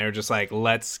there, and they were just like,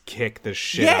 let's kick the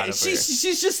shit out of her.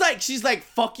 she's just like,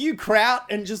 fuck you, Kraut,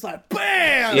 and just like,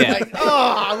 bam. Yeah. Like,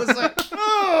 I was like,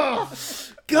 oh,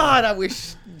 God, I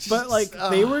wish. But, like,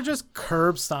 they were just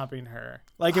curb stomping her.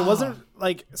 Like, it wasn't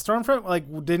like Stormfront, like,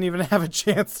 didn't even have a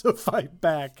chance to fight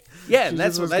back. Yeah, She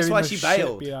that's just was that's getting why the she shit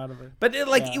bailed. beat out of her. But it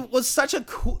was such a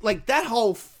cool, like, that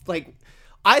whole, like,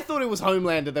 I thought it was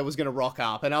Homelander that was going to rock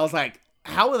up, and I was like,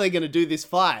 how are they going to do this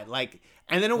fight? Like,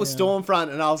 and then it was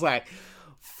Stormfront, and I was like,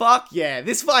 fuck yeah,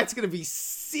 this fight's going to be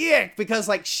sick, because,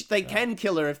 like, they can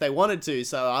kill her if they wanted to,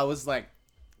 so I was like,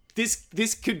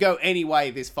 this could go any way,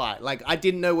 this fight. Like, I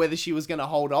didn't know whether she was going to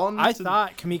hold on. I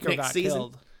thought Kimiko next got season.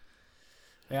 killed.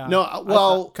 Yeah. No,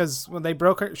 well, because when they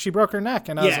she broke her neck,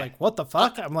 and I was like, "What the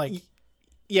fuck?" I'm like,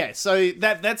 yeah. So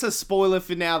that's a spoiler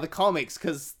for now the comics,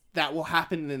 because that will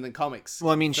happen in the comics.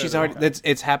 Well, I mean, she's already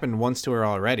it's happened once to her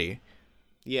already.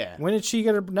 Yeah. when did she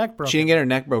get her neck broken? She didn't get her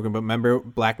neck broken, but remember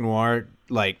Black Noir,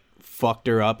 like, fucked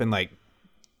her up and, like,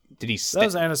 did he That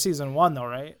was the end of season 1, though,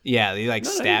 right? yeah, he, like,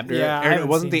 stabbed her. Yeah, I Or it haven't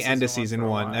wasn't seen the end of season season one for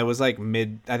a 1. while. It was, like,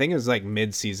 I think it was, like,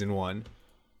 mid-season 1.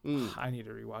 I need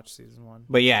to rewatch season 1.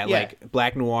 But yeah, Yeah. like,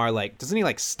 Black Noir, like, doesn't he,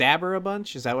 like, stab her a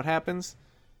bunch? Is that what happens?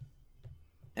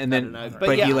 And then, No,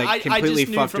 but yeah, he, like, I completely just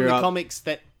knew fucked from her the up. comics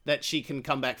that she can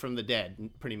come back from the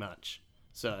dead, pretty much.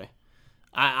 So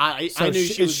I So knew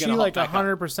she was is she going to like hop back up.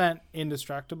 100%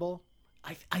 indestructible?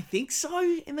 I think so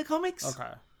in the comics.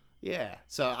 Okay. Yeah.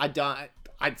 So I don't.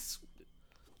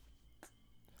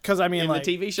 Because I mean, In the like,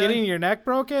 TV show? getting your neck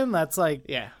broken, that's like,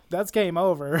 Yeah. that's game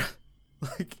over.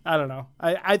 Like, I don't know.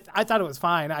 I thought it was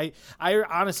fine. I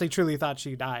honestly truly thought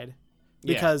she died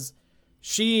because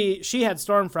she had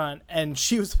Stormfront and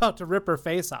she was about to rip her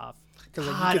face off. Because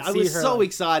like, God, you could I see was her, so like,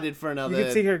 excited for another. you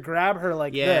could see her grab her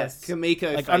like this, Kimiko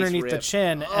like face underneath the rip.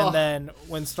 chin, Oh. and then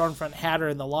when Stormfront had her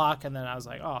in the lock, and then I was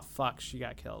like, oh fuck, she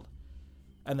got killed.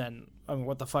 And then I mean,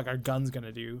 what the fuck are guns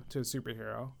gonna do to a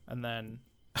superhero? And then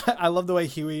I love the way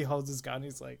Huey holds his gun.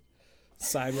 He's like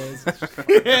sideways.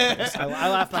 I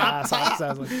laughed my ass off because I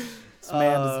was like,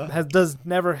 this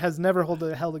man has never held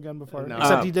a gun before, No.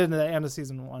 except he did in the end of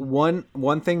season 1.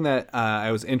 One thing that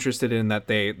I was interested in that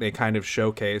they kind of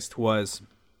showcased was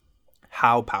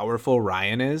how powerful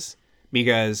Ryan is,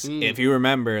 because if you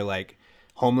remember, like,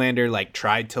 Homelander, like,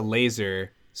 tried to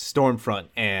laser Stormfront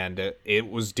and it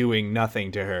was doing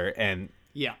nothing to her, and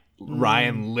Yeah.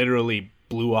 Ryan literally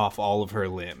blew off all of her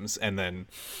limbs, and then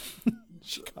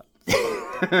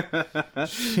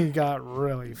She got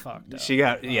really fucked up. she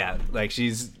got like,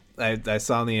 she's I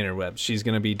saw on the interwebs, she's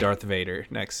gonna be Darth Vader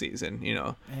next season, you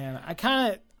know. And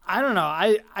I don't know.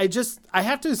 I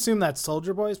have to assume that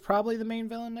Soldier Boy is probably the main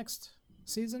villain next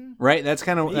season. Right. That's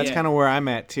kind of where I'm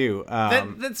at too.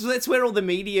 That's where all the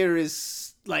media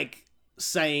is like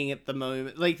saying at the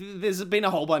moment. Like, there's been a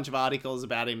whole bunch of articles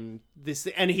about him.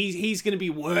 And he's going to be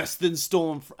worse than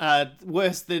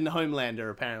worse than Homelander.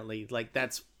 Apparently, like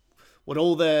that's what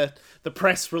all the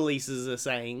press releases are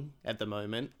saying at the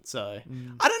moment. So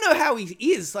I don't know how he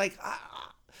is. Like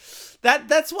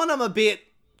that's one I'm a bit.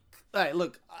 Like,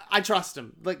 look, I trust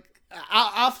him. Like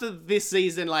after this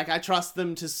season, like I trust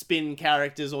them to spin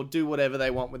characters or do whatever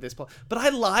they want with this plot. But I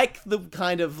like the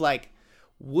kind of like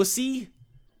wussy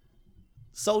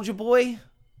Soldier Boy.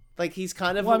 Like he's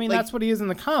kind of. Well, I mean, like, that's what he is in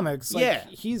the comics. Like, yeah,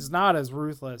 he's not as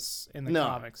ruthless in the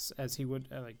comics as he would.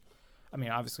 Like, I mean,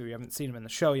 obviously we haven't seen him in the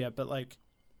show yet, but like,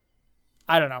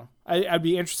 I don't know. I'd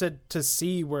be interested to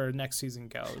see where next season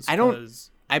goes.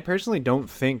 I personally don't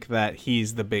think that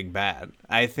he's the big bad.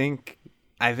 I think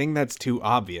that's too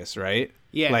obvious, right?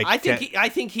 Yeah, like, I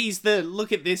think he's the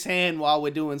look at this hand while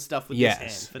we're doing stuff with this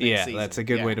hand for next season. That's a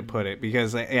good way to put it,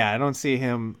 because I don't see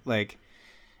him like.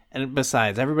 And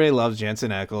besides, everybody loves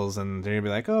Jensen Ackles, and they're gonna be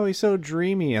like, "Oh, he's so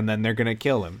dreamy," and then they're gonna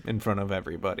kill him in front of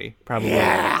everybody. Probably.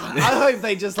 Yeah, I hope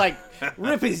they just like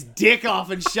rip his dick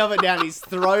off and shove it down his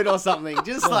throat or something.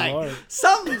 Just Lord.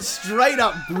 Something straight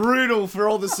up brutal for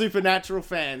all the Supernatural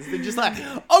fans. They're just like,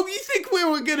 "Oh, you think we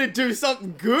were gonna do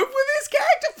something good with this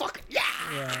character? Fucking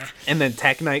yeah!" And then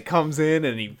Tech Knight comes in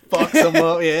and he fucks him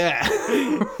up. Yeah.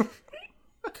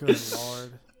 Good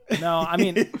Lord. No, I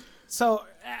mean, so.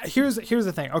 Here's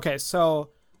the thing. Okay,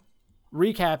 so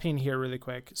recapping here really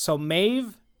quick. So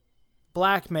Maeve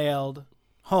blackmailed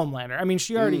Homelander. I mean,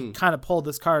 she already kind of pulled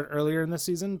this card earlier in the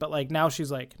season, but like now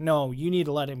she's like, no, you need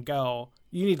to let him go.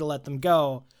 You need to let them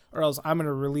go, or else I'm going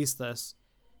to release this,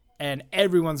 and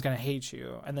everyone's going to hate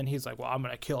you. And then he's like, well, I'm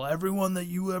going to kill everyone that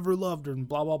you ever loved, and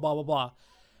blah, blah, blah, blah, blah.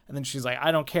 And then she's like,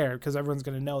 I don't care, because everyone's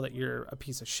going to know that you're a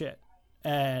piece of shit.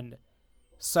 And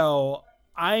so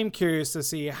I'm curious to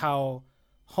see how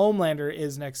Homelander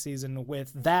is next season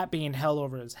with that being held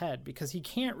over his head, because he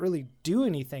can't really do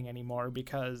anything anymore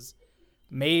because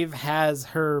Maeve has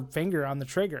her finger on the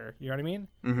trigger. You know what I mean?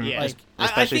 Mm-hmm. Yeah. Like,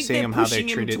 especially seeing him how they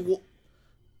treated.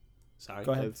 Sorry,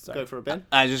 go ahead. Go for it, Ben.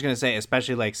 I was just gonna say,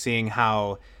 especially like seeing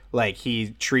how like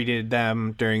he treated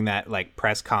them during that like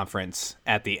press conference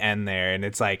at the end there, and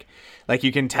it's like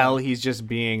you can tell he's just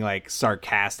being like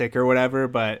sarcastic or whatever,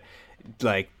 but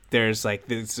like. There's like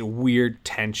this weird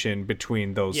tension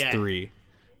between those three.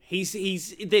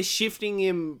 They're shifting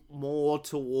him more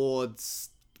towards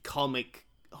comic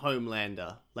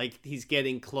Homelander. Like he's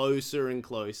getting closer and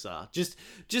closer. Just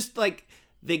like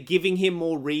they're giving him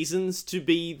more reasons to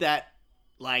be that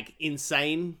like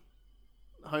insane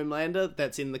Homelander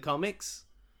that's in the comics.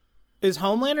 Is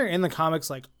Homelander in the comics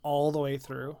like all the way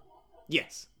through?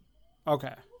 Yes.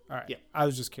 Okay. All right. Yeah. I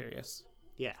was just curious.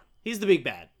 Yeah. He's the big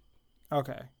bad.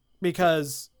 Okay.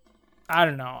 Because I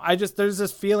don't know. There's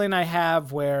this feeling I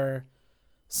have where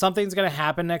something's going to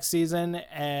happen next season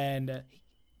and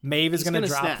Maeve is going to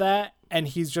drop that and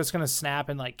he's just going to snap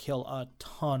and like kill a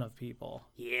ton of people.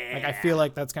 Yeah. Like I feel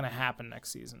like that's going to happen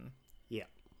next season. Yeah.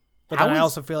 But then I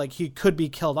also feel like he could be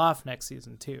killed off next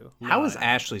season too. How is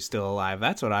Ashley still alive?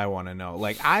 That's what I want to know.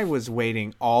 Like I was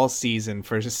waiting all season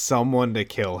for someone to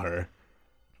kill her.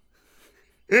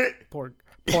 Poor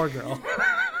girl.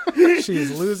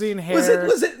 She's losing hair. Was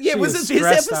it this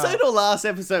episode or last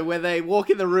episode where they walk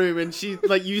in the room and she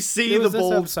like you see the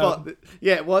bald spot?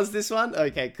 Yeah, it was this one?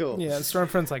 Okay, cool. Yeah,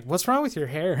 Stormfront's like, what's wrong with your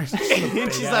hair? And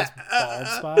she's like,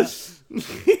 bald spot.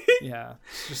 Yeah,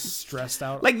 just stressed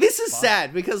out. Like this is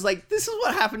sad because like this is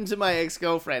what happened to my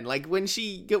ex-girlfriend. Like when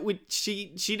she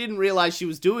didn't realize she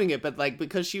was doing it, but like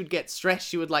because she would get stressed,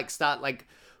 she would like start like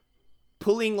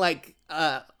pulling like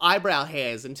eyebrow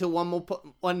hairs until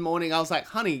one morning I was like,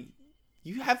 honey,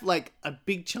 you have like a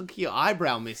big chunk of your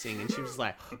eyebrow missing. And she was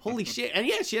like, holy shit. And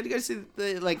yeah, she had to go see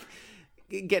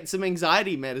get some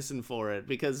anxiety medicine for it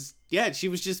because she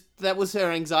was just, that was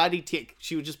her anxiety tick.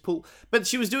 She would just pull, but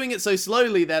she was doing it so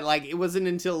slowly that like it wasn't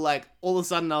until like all of a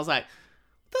sudden I was like,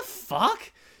 what the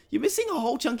fuck? You're missing a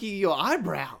whole chunk of your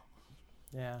eyebrow.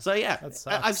 Yeah. So yeah,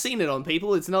 I've seen it on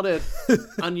people. It's not a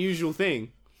unusual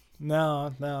thing.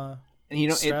 No. And you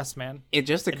know, stress, man. It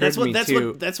just occurred to me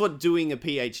too. That's what doing a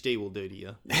PhD will do to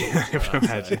you.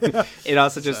 It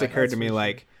also just occurred to me,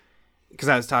 like, because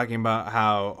I was talking about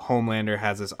how Homelander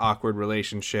has this awkward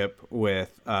relationship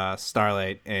with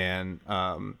Starlight and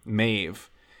Maeve,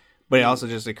 but it also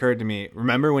just occurred to me.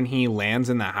 Remember when he lands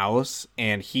in the house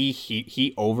and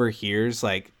he overhears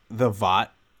like the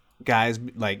Vought guys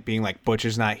like being like,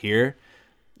 "Butcher's not here."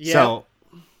 Yeah. So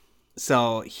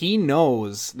So he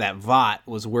knows that Vought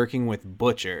was working with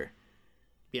Butcher.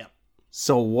 Yeah.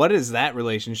 So what does that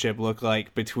relationship look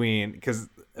like between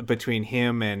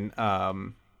him and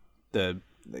the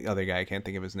other guy? I can't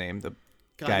think of his name. The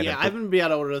God, guy. yeah, I haven't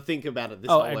been able to think about it this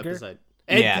Oh, whole Edgar? episode.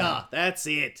 Edgar, Yeah. that's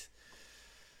it.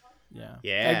 Yeah.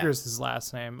 Yeah. Edgar's his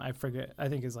last name. I forget. I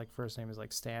think his like first name is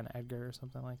like Stan Edgar or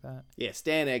something like that. Yeah,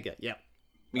 Stan Edgar. Yep.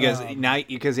 Because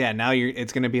now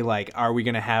it's gonna be like, are we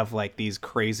gonna have like these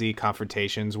crazy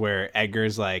confrontations where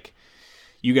Edgar's like,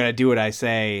 you gotta do what I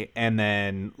say, and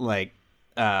then like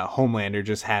Homelander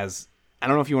just has, I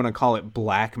don't know if you want to call it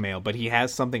blackmail, but he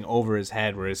has something over his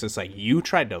head where it's just like, you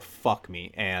tried to fuck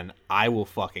me and I will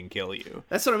fucking kill you.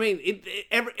 That's what I mean.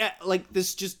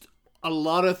 There's just a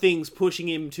lot of things pushing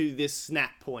him to this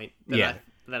snap point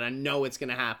that I know it's going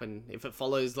to happen if it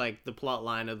follows like the plot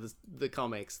line of the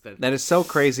comics. That is so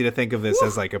crazy to think of this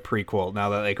as like a prequel. Now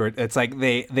that like it's like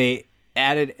they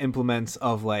added implements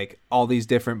of like all these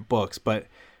different books, but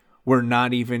we're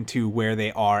not even to where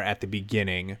they are at the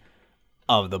beginning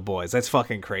of The Boys. That's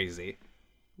fucking crazy.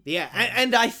 Yeah,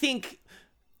 and I think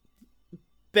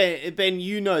Ben,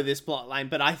 you know this plot line,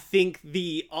 but I think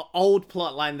the old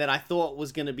plot line that I thought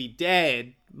was going to be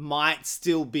dead might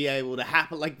still be able to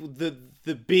happen. Like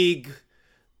the big,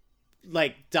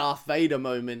 like Darth Vader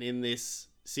moment in this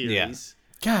series.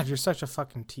 God, you're such a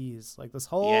fucking tease. Like this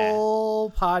whole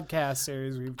podcast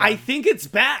series we've done. I think it's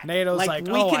back. NATO's like,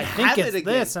 we oh, can I think have it's it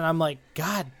again. this, and I'm like,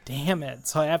 God damn it!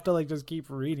 So I have to like just keep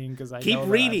reading because I Keep know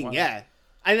that reading, yeah,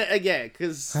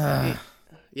 because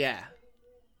yeah,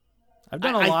 I've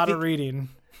done I a lot think- of reading.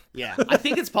 yeah. I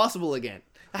think it's possible again.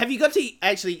 Have you got to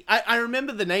actually? I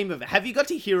remember the name of it. Have you got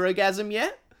to Herogasm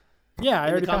yet? Yeah, I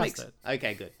In already the comics? passed it.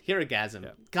 Okay, good.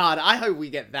 Herogasm. God, I hope we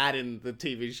get that in the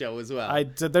TV show as well.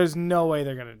 There's no way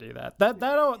they're gonna do that. That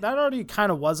already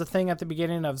kind of was a thing at the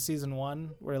beginning of season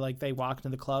 1, where like they walk into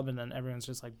the club and then everyone's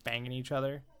just like banging each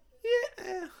other.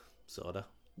 Yeah, sorta.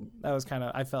 That was kind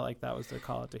of, I felt like that was their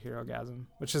call out to Herogasm,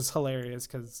 which is hilarious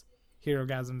because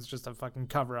Herogasm is just a fucking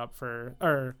cover up for,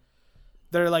 or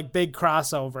their like big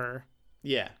crossover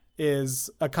Yeah.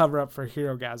 is a cover up for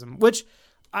Herogasm, which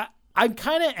I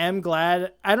kind of am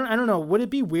glad. I don't know. Would it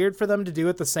be weird for them to do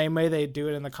it the same way they do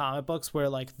it in the comic books, where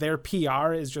like their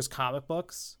PR is just comic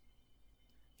books?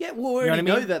 Yeah, well, we You know what already I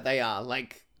know mean? that they are.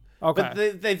 Like, Okay,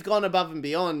 but they've gone above and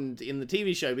beyond in the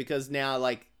TV show because now,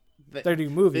 like, they're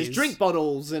doing movies. there's drink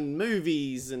bottles and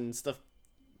movies and stuff.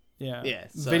 Yeah, Yeah,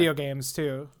 so- video games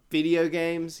too. Video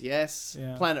games, yes.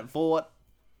 Yeah. Planet Fort.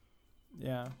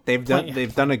 Yeah, They've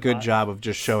done a good job of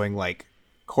just showing like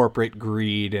corporate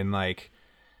greed and like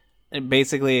and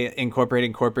basically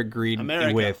incorporating corporate greed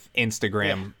America. with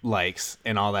Instagram likes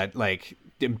and all that, like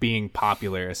being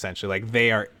popular essentially. Like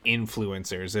they are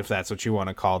influencers, if that's what you want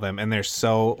to call them, and they're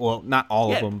so, well, not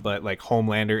all of them, but like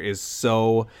Homelander is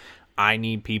so, I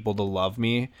need people to love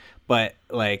me. But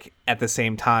like at the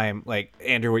same time, like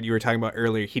Andrew, what you were talking about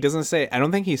earlier, he doesn't say, I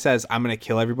don't think he says I'm going to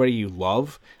kill everybody you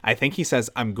love. I think he says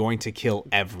I'm going to kill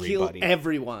everybody. Kill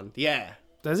everyone. Yeah.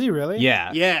 does he really?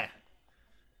 Yeah. Yeah.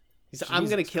 He said, I'm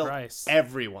going to Jesus kill Christ.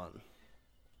 everyone.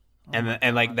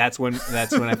 And like that's when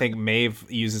I think Maeve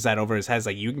uses that over his head. It's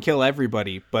like, you can kill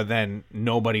everybody, but then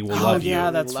nobody will Oh love yeah,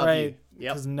 you. that's Love right. you.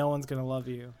 Yep. Because no one's gonna love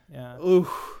you. Yeah. Oof.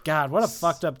 God, what a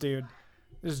fucked up dude.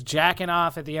 Just jacking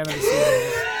off at the end of the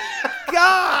season.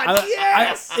 God,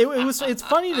 yes! It's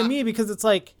funny to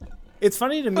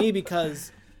me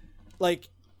because like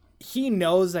he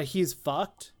knows that he's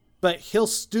fucked, but he'll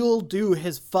still do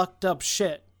his fucked up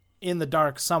shit in the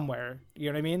dark somewhere. You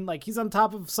know what I mean? Like he's on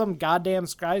top of some goddamn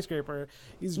skyscraper.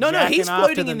 He's No, jacking he's off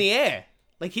floating to in the air.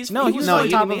 Like he he was floating on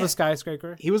in top the of air. a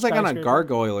skyscraper. He was like on a Skyscraper.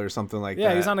 gargoyle or something like that.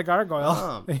 Yeah, he's on a gargoyle.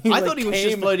 Oh. I thought he was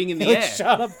just floating in the he air.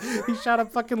 He shot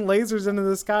up fucking lasers into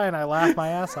the sky, and I laughed my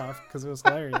ass off because it was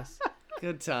hilarious.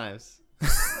 Good times.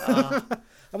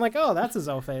 I'm like, oh, that's his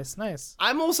O face. Nice.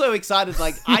 I'm also excited.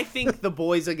 Like, I think the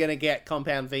boys are gonna get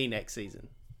Compound V next season.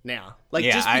 Now, like,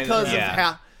 Yeah, just because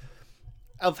yeah.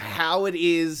 of how it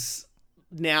is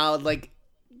now, like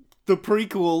the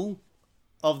prequel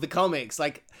of the comics.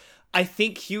 Like, I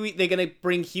think Huey. They're gonna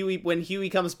bring Huey when Huey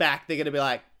comes back. They're gonna be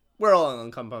like, we're all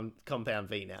on Compound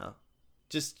V now,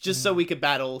 just so we could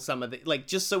battle some of the, like,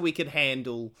 just so we could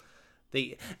handle.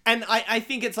 And I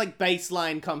think it's like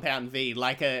baseline Compound V,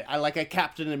 like a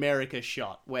Captain America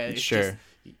shot where it's Sure.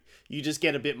 just, you just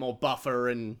get a bit more buffer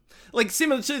and like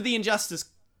similar to the Injustice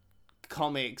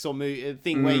comics or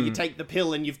thing where you take the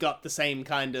pill and you've got the same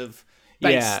kind of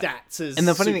base stats as And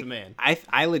the funny Superman. thing,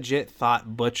 I legit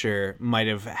thought Butcher might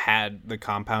have had the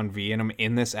Compound V in him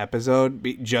in this episode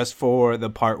just for the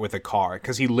part with the car,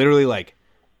 because he literally like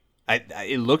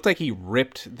it looked like he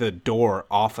ripped the door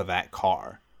off of that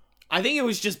car. I think it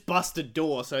was just busted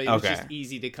door, so it was Okay. just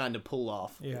easy to kind of pull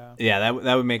off. Yeah. Yeah,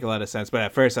 that would make a lot of sense. But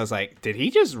at first I was like, did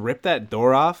he just rip that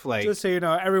door off? Like, Just so you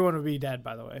know, everyone would be dead,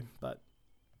 by the way. But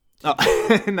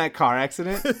in that car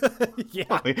accident?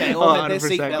 yeah, They all had their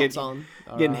 100% seatbelts on.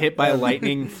 Getting hit by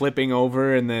lightning, flipping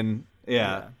over, and then,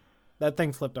 yeah, that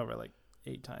thing flipped over like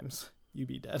 8 times. You'd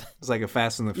be dead. It's like a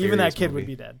Fast and the Furious Even that kid movie. would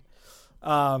be dead.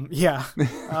 Yeah.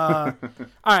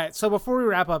 All right. So before we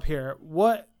wrap up here,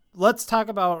 let's talk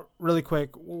about really quick.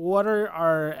 What are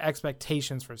our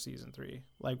expectations for season 3?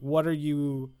 Like, what are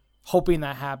you hoping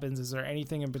that happens? Is there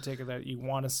anything in particular that you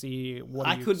want to see?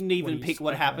 I couldn't even pick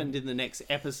what happened in the next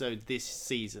episode this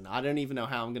season. I don't even know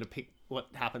how I'm going to pick what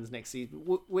happens next season.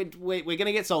 We're going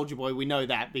to get Soldier Boy. We know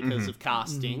that because of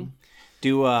casting.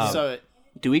 Do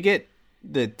we get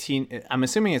the teen? I'm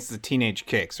assuming it's the Teenage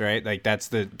Kicks, right? Like that's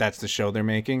the show they're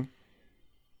making.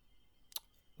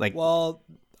 Like, Well,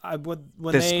 I would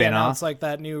when The they spin-off? announce like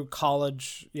that new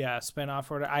college, spinoff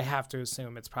order. I have to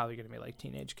assume it's probably going to be like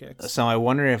Teenage Kicks. so I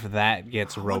wonder if that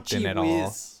gets roped in at all.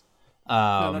 No,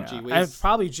 not G And Wiz.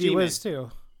 probably G Wiz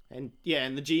too. And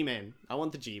the G Man. I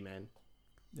want the G Man.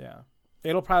 Yeah,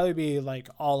 it'll probably be like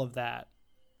all of that,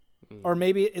 or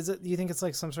maybe is it? Do you think it's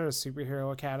like some sort of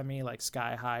superhero academy, like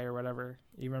Sky High or whatever?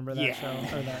 You remember that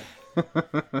show or that?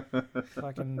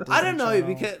 Fucking I don't Disney know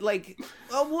channel?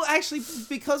 because actually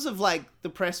because of like the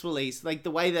press release, like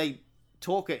the way they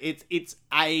talk it's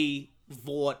a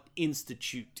Vought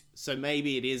Institute, so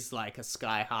maybe it is like a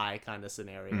Sky High kind of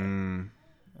scenario.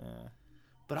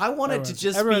 But I want it to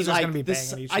just be everyone's just like gonna be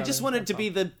this. banging each I just other, want it to that's be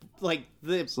the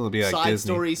it'll be like side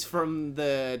Disney. stories from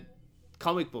the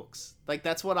comic books. Like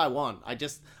that's what I want.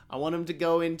 I want them to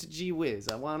go into G Wiz.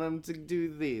 I want them to do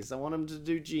this. I want them to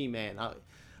do G Man.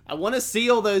 I want to see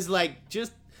all those like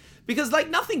just because like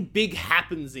nothing big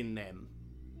happens in them.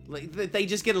 Like they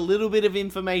just get a little bit of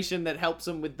information that helps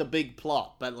them with the big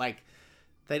plot, but like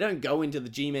they don't go into the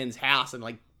G Man's house and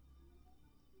like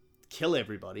kill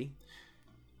everybody.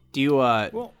 Do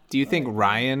you think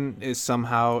Ryan is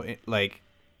somehow like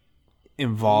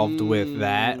involved with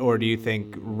that, or do you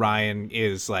think Ryan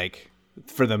is like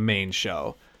for the main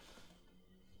show?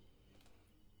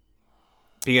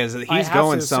 Because I he's have to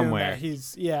going assume somewhere.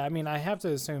 that I mean, I have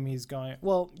to assume he's going.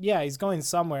 Well, yeah, he's going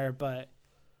somewhere, but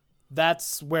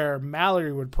that's where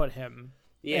Mallory would put him.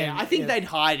 Yeah, And I think if- they'd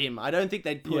hide him. I don't think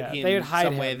they'd put him they would hide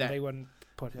somewhere him. that They wouldn't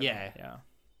put him. Yeah. yeah,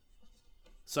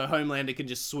 so Homelander can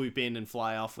just swoop in and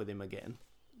fly off with him again.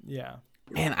 yeah.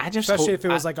 Man, I just Especially hope, if it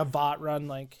was like a Vought run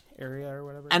like area or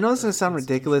whatever. I know it's gonna sound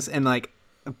ridiculous, and like,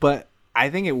 but I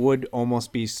think it would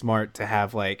almost be smart to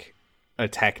have like a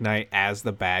Tech Knight as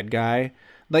the bad guy.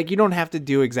 Like, you don't have to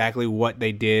do exactly what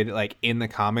they did like in the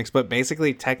comics, but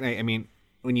basically Tech Knight. I mean,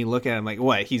 when you look at him, like,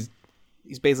 what he's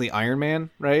basically Iron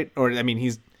Man, right? Or I mean,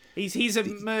 He's a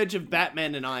merge of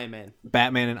Batman and Iron Man.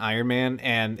 Batman and Iron Man,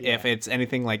 and if it's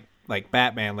anything like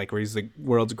Batman, like where he's the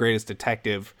world's greatest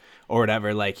detective or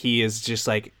whatever, like he is just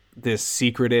like this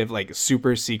secretive, like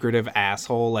super secretive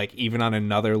asshole, like even on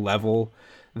another level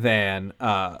than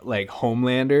like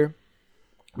Homelander.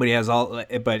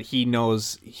 But he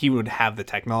knows he would have the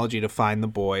technology to find the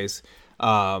boys,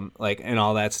 like, and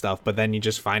all that stuff. But then you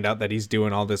just find out that he's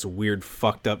doing all this weird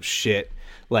fucked up shit,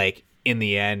 like in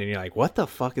the end, and you're like, what the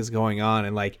fuck is going on?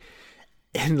 And like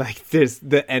there's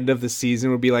the end of the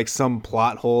season would be like some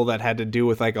plot hole that had to do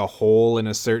with like a hole in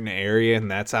a certain area, and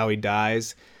that's how he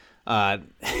dies.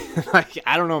 Like,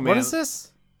 I don't know, man. What is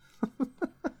this?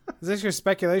 Is this your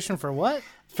speculation for what?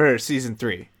 For season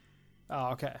 3?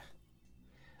 Oh, okay.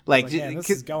 Like, Yeah, this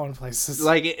is going places.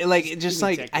 Just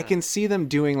like I can see them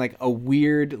doing like a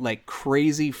weird, like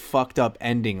crazy, fucked up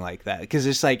ending like that, because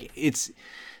it's like it's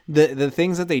the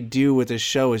things that they do with this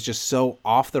show is just so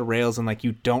off the rails, and like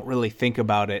you don't really think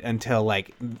about it until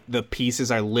like the pieces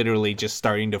are literally just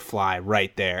starting to fly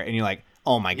right there, and you're like,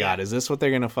 oh my god, is this what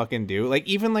they're gonna fucking do? Like,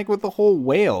 even like with the whole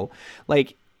whale,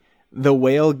 like the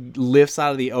whale lifts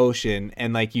out of the ocean,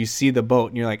 and like you see the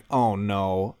boat, and you're like, oh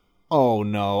no,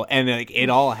 and like it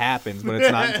all happens, but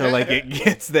it's not until like it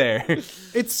gets there.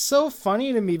 It's so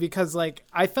funny to me because like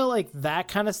I felt like that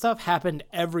kind of stuff happened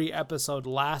every episode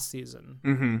last season.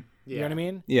 Mm-hmm. You know what I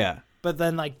mean? Yeah. But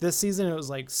then like this season it was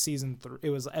like season 3. It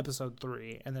was episode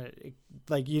 3, and then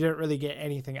like you didn't really get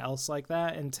anything else like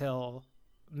that until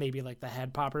maybe like the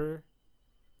head popper,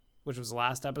 which was the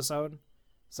last episode.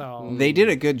 So They did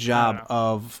a good job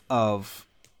of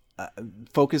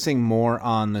focusing more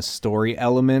on the story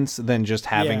elements than just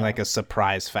having like a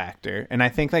surprise factor. And I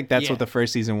think like that's what the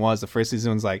first season was. The first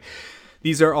season was like,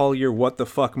 these are all your what the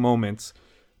fuck moments,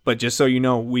 but just so you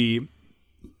know, we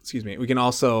excuse me, we can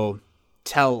also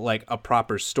tell like a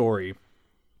proper story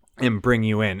and bring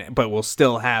you in, but we'll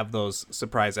still have those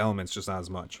surprise elements, just not as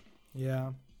much.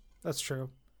 Yeah, that's true.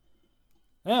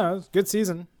 Yeah, it was a good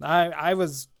season. I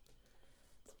was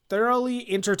thoroughly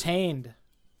entertained.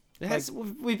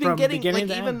 We've been getting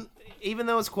like even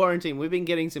though it's quarantine, we've been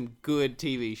getting some good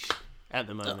TV at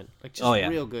the moment. Like just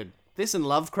real good. This and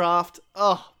Lovecraft.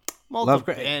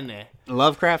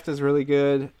 Lovecraft is really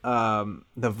good. The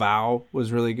Vow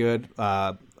was really good.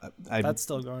 That's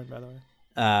still going, by the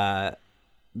way.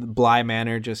 Bly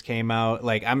Manor just came out.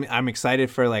 Like I'm excited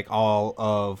for like all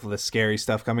of the scary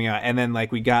stuff coming out, and then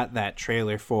like we got that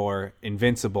trailer for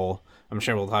Invincible. I'm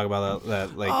sure we'll talk about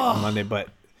that like on Monday, but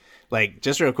like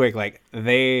just real quick, like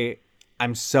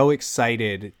I'm so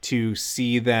excited to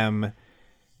see them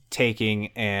taking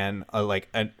an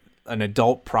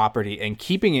adult property and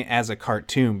keeping it as a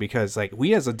cartoon, because like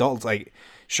we as adults, like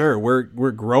sure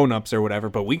we're grown-ups or whatever,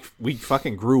 but we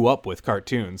fucking grew up with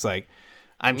cartoons. Like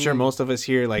I'm sure most of us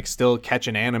here like still catch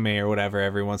an anime or whatever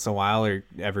every once in a while or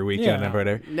every weekend or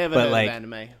whatever. Never heard of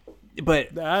anime.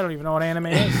 But I don't even know what anime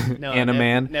is. No,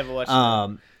 Animan. Never watched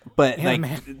it. But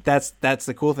like that's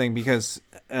the cool thing, because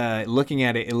looking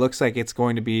at it, it looks like it's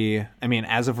going to be, I mean,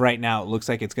 as of right now, it looks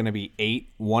like it's going to be 8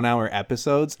 1-hour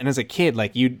episodes. And as a kid,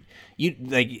 like you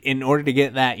like in order to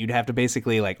get that, you'd have to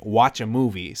basically like watch a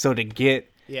movie. So to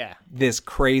get this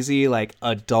crazy like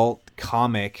adult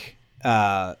comic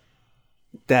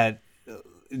that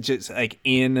just like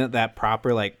in that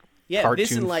proper like cartoon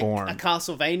this and like form. a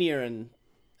Castlevania and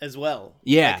as well.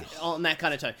 Yeah. Like, on that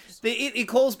kind of tone. It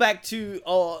calls back to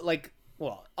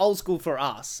old school for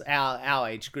us, our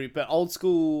age group, but old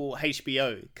school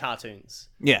HBO cartoons.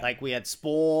 Yeah. Like we had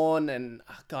Spawn and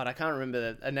God, I can't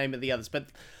remember the name of the others, but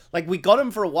like we got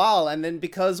them for a while, and then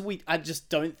because I just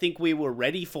don't think we were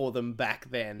ready for them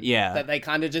back then. Yeah. That they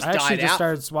kind of just I died actually just out.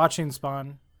 started watching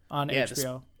Spawn on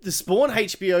HBO. The Spawn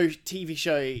HBO TV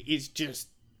show is just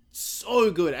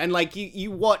so good, and like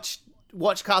you watch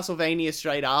Castlevania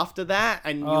straight after that,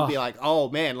 and you'll be like, oh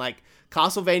man, like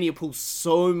Castlevania pulls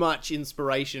so much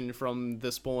inspiration from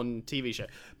the Spawn TV show.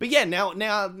 But yeah, now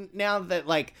that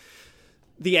like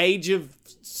the age of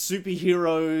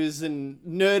superheroes and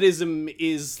nerdism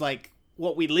is like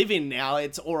what we live in now,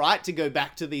 it's all right to go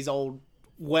back to these old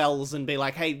wells and be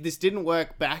like, hey, this didn't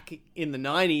work back in the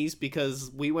 90s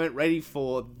because we weren't ready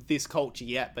for this culture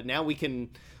yet, but now we can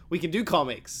do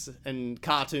comics and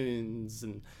cartoons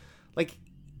and like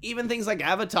even things like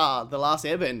Avatar, The Last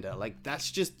Airbender. Like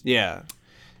that's just because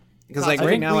like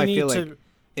right now I feel like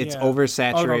it's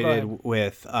oversaturated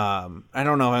with I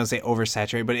don't know if I would say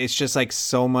oversaturated, but it's just like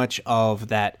so much of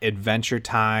that Adventure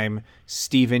Time,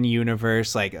 Steven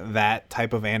Universe, like that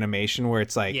type of animation where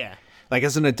it's like like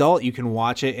as an adult you can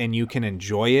watch it and you can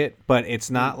enjoy it, but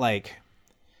it's not like,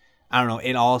 I don't know,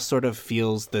 it all sort of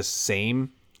feels the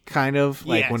same kind of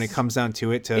like when it comes down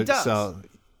to it. So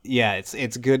yeah,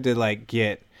 it's good to like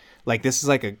get like this is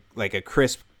like a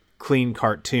crisp, clean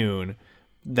cartoon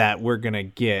that we're gonna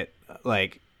get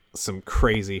like some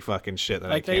crazy fucking shit that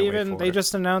like I can't wait for. They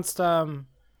just announced the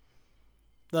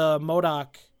MODOK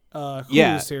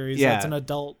Hulu series. That's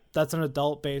an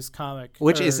adult based comic.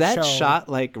 Which is that shot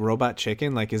like Robot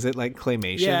Chicken? Like is it like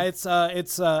claymation? Yeah, it's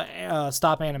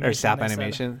stop animation. Or stop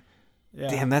animation. Yeah,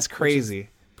 damn, that's crazy.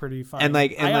 Pretty fun. And I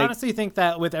honestly think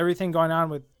that with everything going on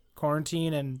with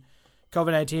quarantine and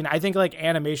COVID-19, I think like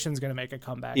animation's gonna make a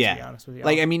comeback. To be honest with you,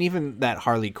 like I mean, even that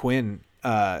Harley Quinn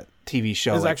TV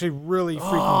show is actually really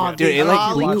freaking good. Dude, it like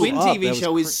Harley Quinn up. TV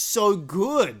show is so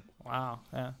good. Wow,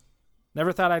 yeah.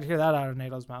 Never thought I'd hear that out of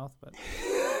Nato's mouth, but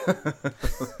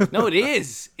no, it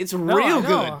is. It's real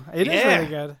good. It is really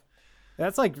good.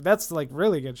 That's like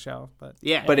really good show, but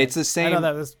but it's the same. I know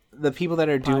that the people that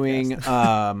are doing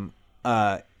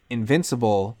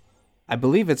Invincible, I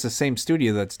believe it's the same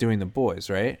studio that's doing The Boys,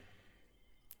 right?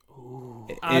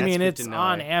 I mean, it's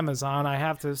on Amazon. I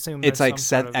have to assume it's like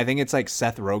Seth. I think it's like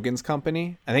Seth Rogen's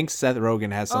company. I think Seth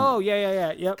Rogen has some. Oh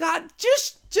yeah. Yep. God,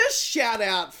 just shout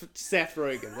out for Seth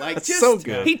Rogen. Like, that's just so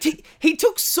good. He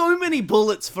took so many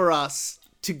bullets for us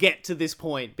to get to this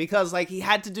point, because like he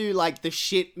had to do like the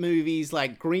shit movies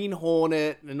like Green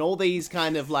Hornet and all these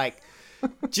kind of like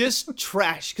just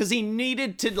trash, because he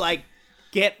needed to like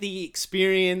get the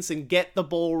experience and get the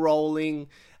ball rolling.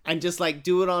 And just like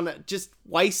do it on, just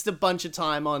waste a bunch of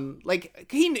time on like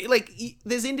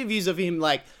there's interviews of him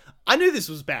like, I knew this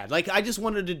was bad. Like I just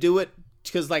wanted to do it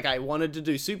because like I wanted to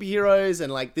do superheroes,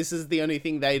 and like this is the only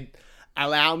thing they'd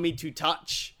allow me to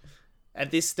touch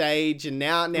at this stage. And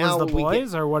now was The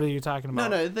Boys or what are you talking about?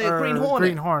 No, the Green Hornet.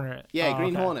 Green Hornet. Yeah,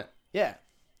 Green Hornet. Yeah.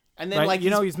 And then like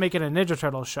he's making a Ninja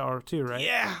Turtle show too, right?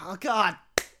 Yeah. Oh God.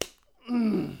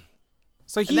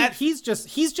 So he's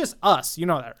just us. You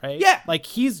know that, right? Yeah. Like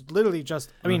he's literally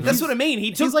just. I mean, That's what I mean.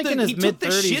 He's like in his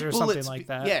mid-30s shit or something bullets, like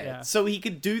that. Yeah, Yeah. so he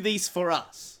could do these for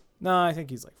us. No, I think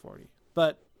he's like 40.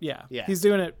 But yeah, he's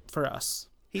doing it for us.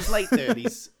 He's late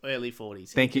 30s, early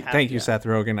 40s. Thank you, Seth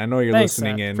Rogen. I know you're Thanks,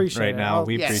 listening Seth. in Appreciate right it. now. I'll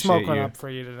We appreciate smoke one you. up for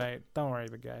you tonight. Don't worry,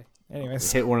 big guy. Anyways,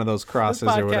 Hit one of those crosses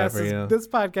or whatever. This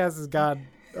podcast has gone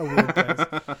a weird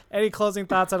place. Any closing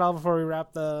thoughts at all before we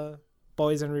wrap the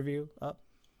boys in review up?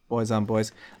 Boys on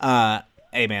boys.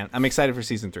 Hey man, I'm excited for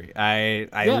season 3. I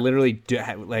literally do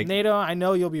like NATO. I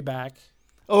know you'll be back.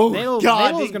 Oh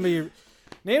God,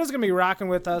 NATO's gonna be rocking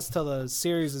with us till the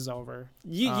series is over.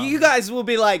 You guys will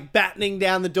be like battening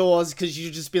down the doors because you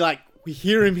just be like, we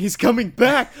hear him, he's coming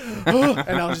back,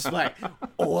 and I'll just be like,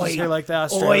 oi, just hear like the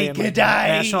Australian oi, like, g'day.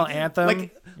 national anthem,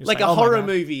 like a oh my horror God.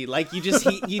 movie. Like you just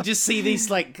see these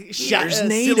like NATO.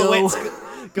 silhouettes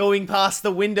going past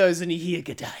the windows, and you hear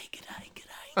g'day,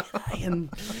 and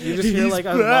You just hear he's like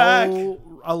back.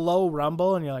 a low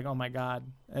rumble, and you're like, oh my God.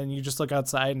 And you just look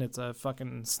outside, and it's a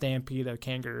fucking stampede of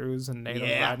kangaroos, and NATO's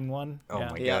riding one. Oh yeah.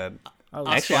 my Yeah. God. Us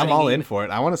Actually, I'm fighting all in for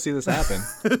it. I want to see this happen.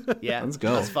 Yeah, Let's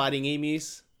go. Us fighting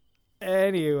emus.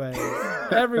 Anyway,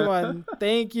 everyone,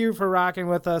 thank you for rocking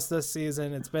with us this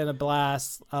season. It's been a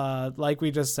blast. Like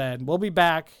we just said, we'll be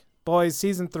back, boys,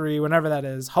 season 3, whenever that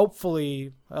is.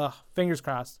 Hopefully, fingers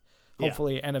crossed.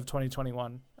 Hopefully, end of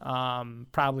 2021.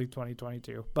 Probably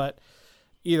 2022. But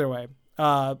either way,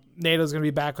 NATO's going to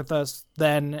be back with us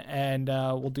then, and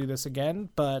we'll do this again.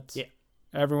 But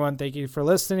everyone, thank you for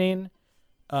listening.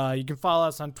 You can follow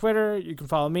us on Twitter. You can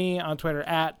follow me on Twitter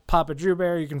at Papa Drew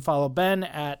Bear. You can follow Ben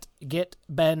at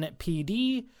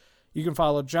GetBenPD. You can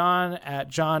follow John at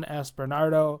John S.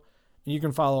 Bernardo. And you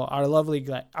can follow our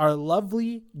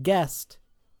lovely guest,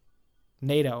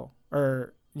 NATO.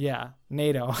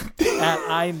 NATO. at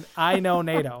I know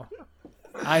NATO.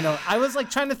 I know. I was like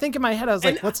trying to think in my head. I was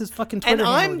like, what's his fucking Twitter And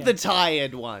handle I'm again? the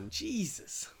tired one.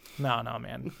 Jesus. No,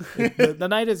 man. The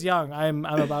night is young. I'm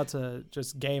about to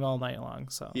just game all night long.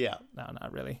 So Yeah. no,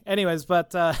 not really. Anyways,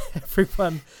 but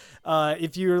everyone,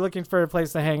 if you're looking for a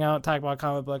place to hang out, talk about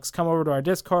comic books, come over to our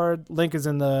Discord. Link is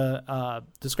in the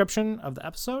description of the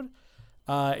episode.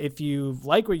 If you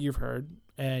like what you've heard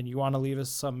and you want to leave us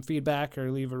some feedback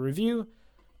or leave a review,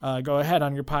 go ahead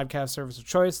on your podcast service of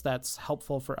choice. That's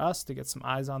helpful for us to get some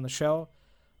eyes on the show.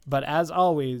 But as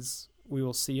always, we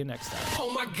will see you next time.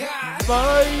 Oh my God.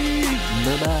 Bye.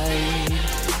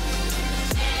 Bye-bye.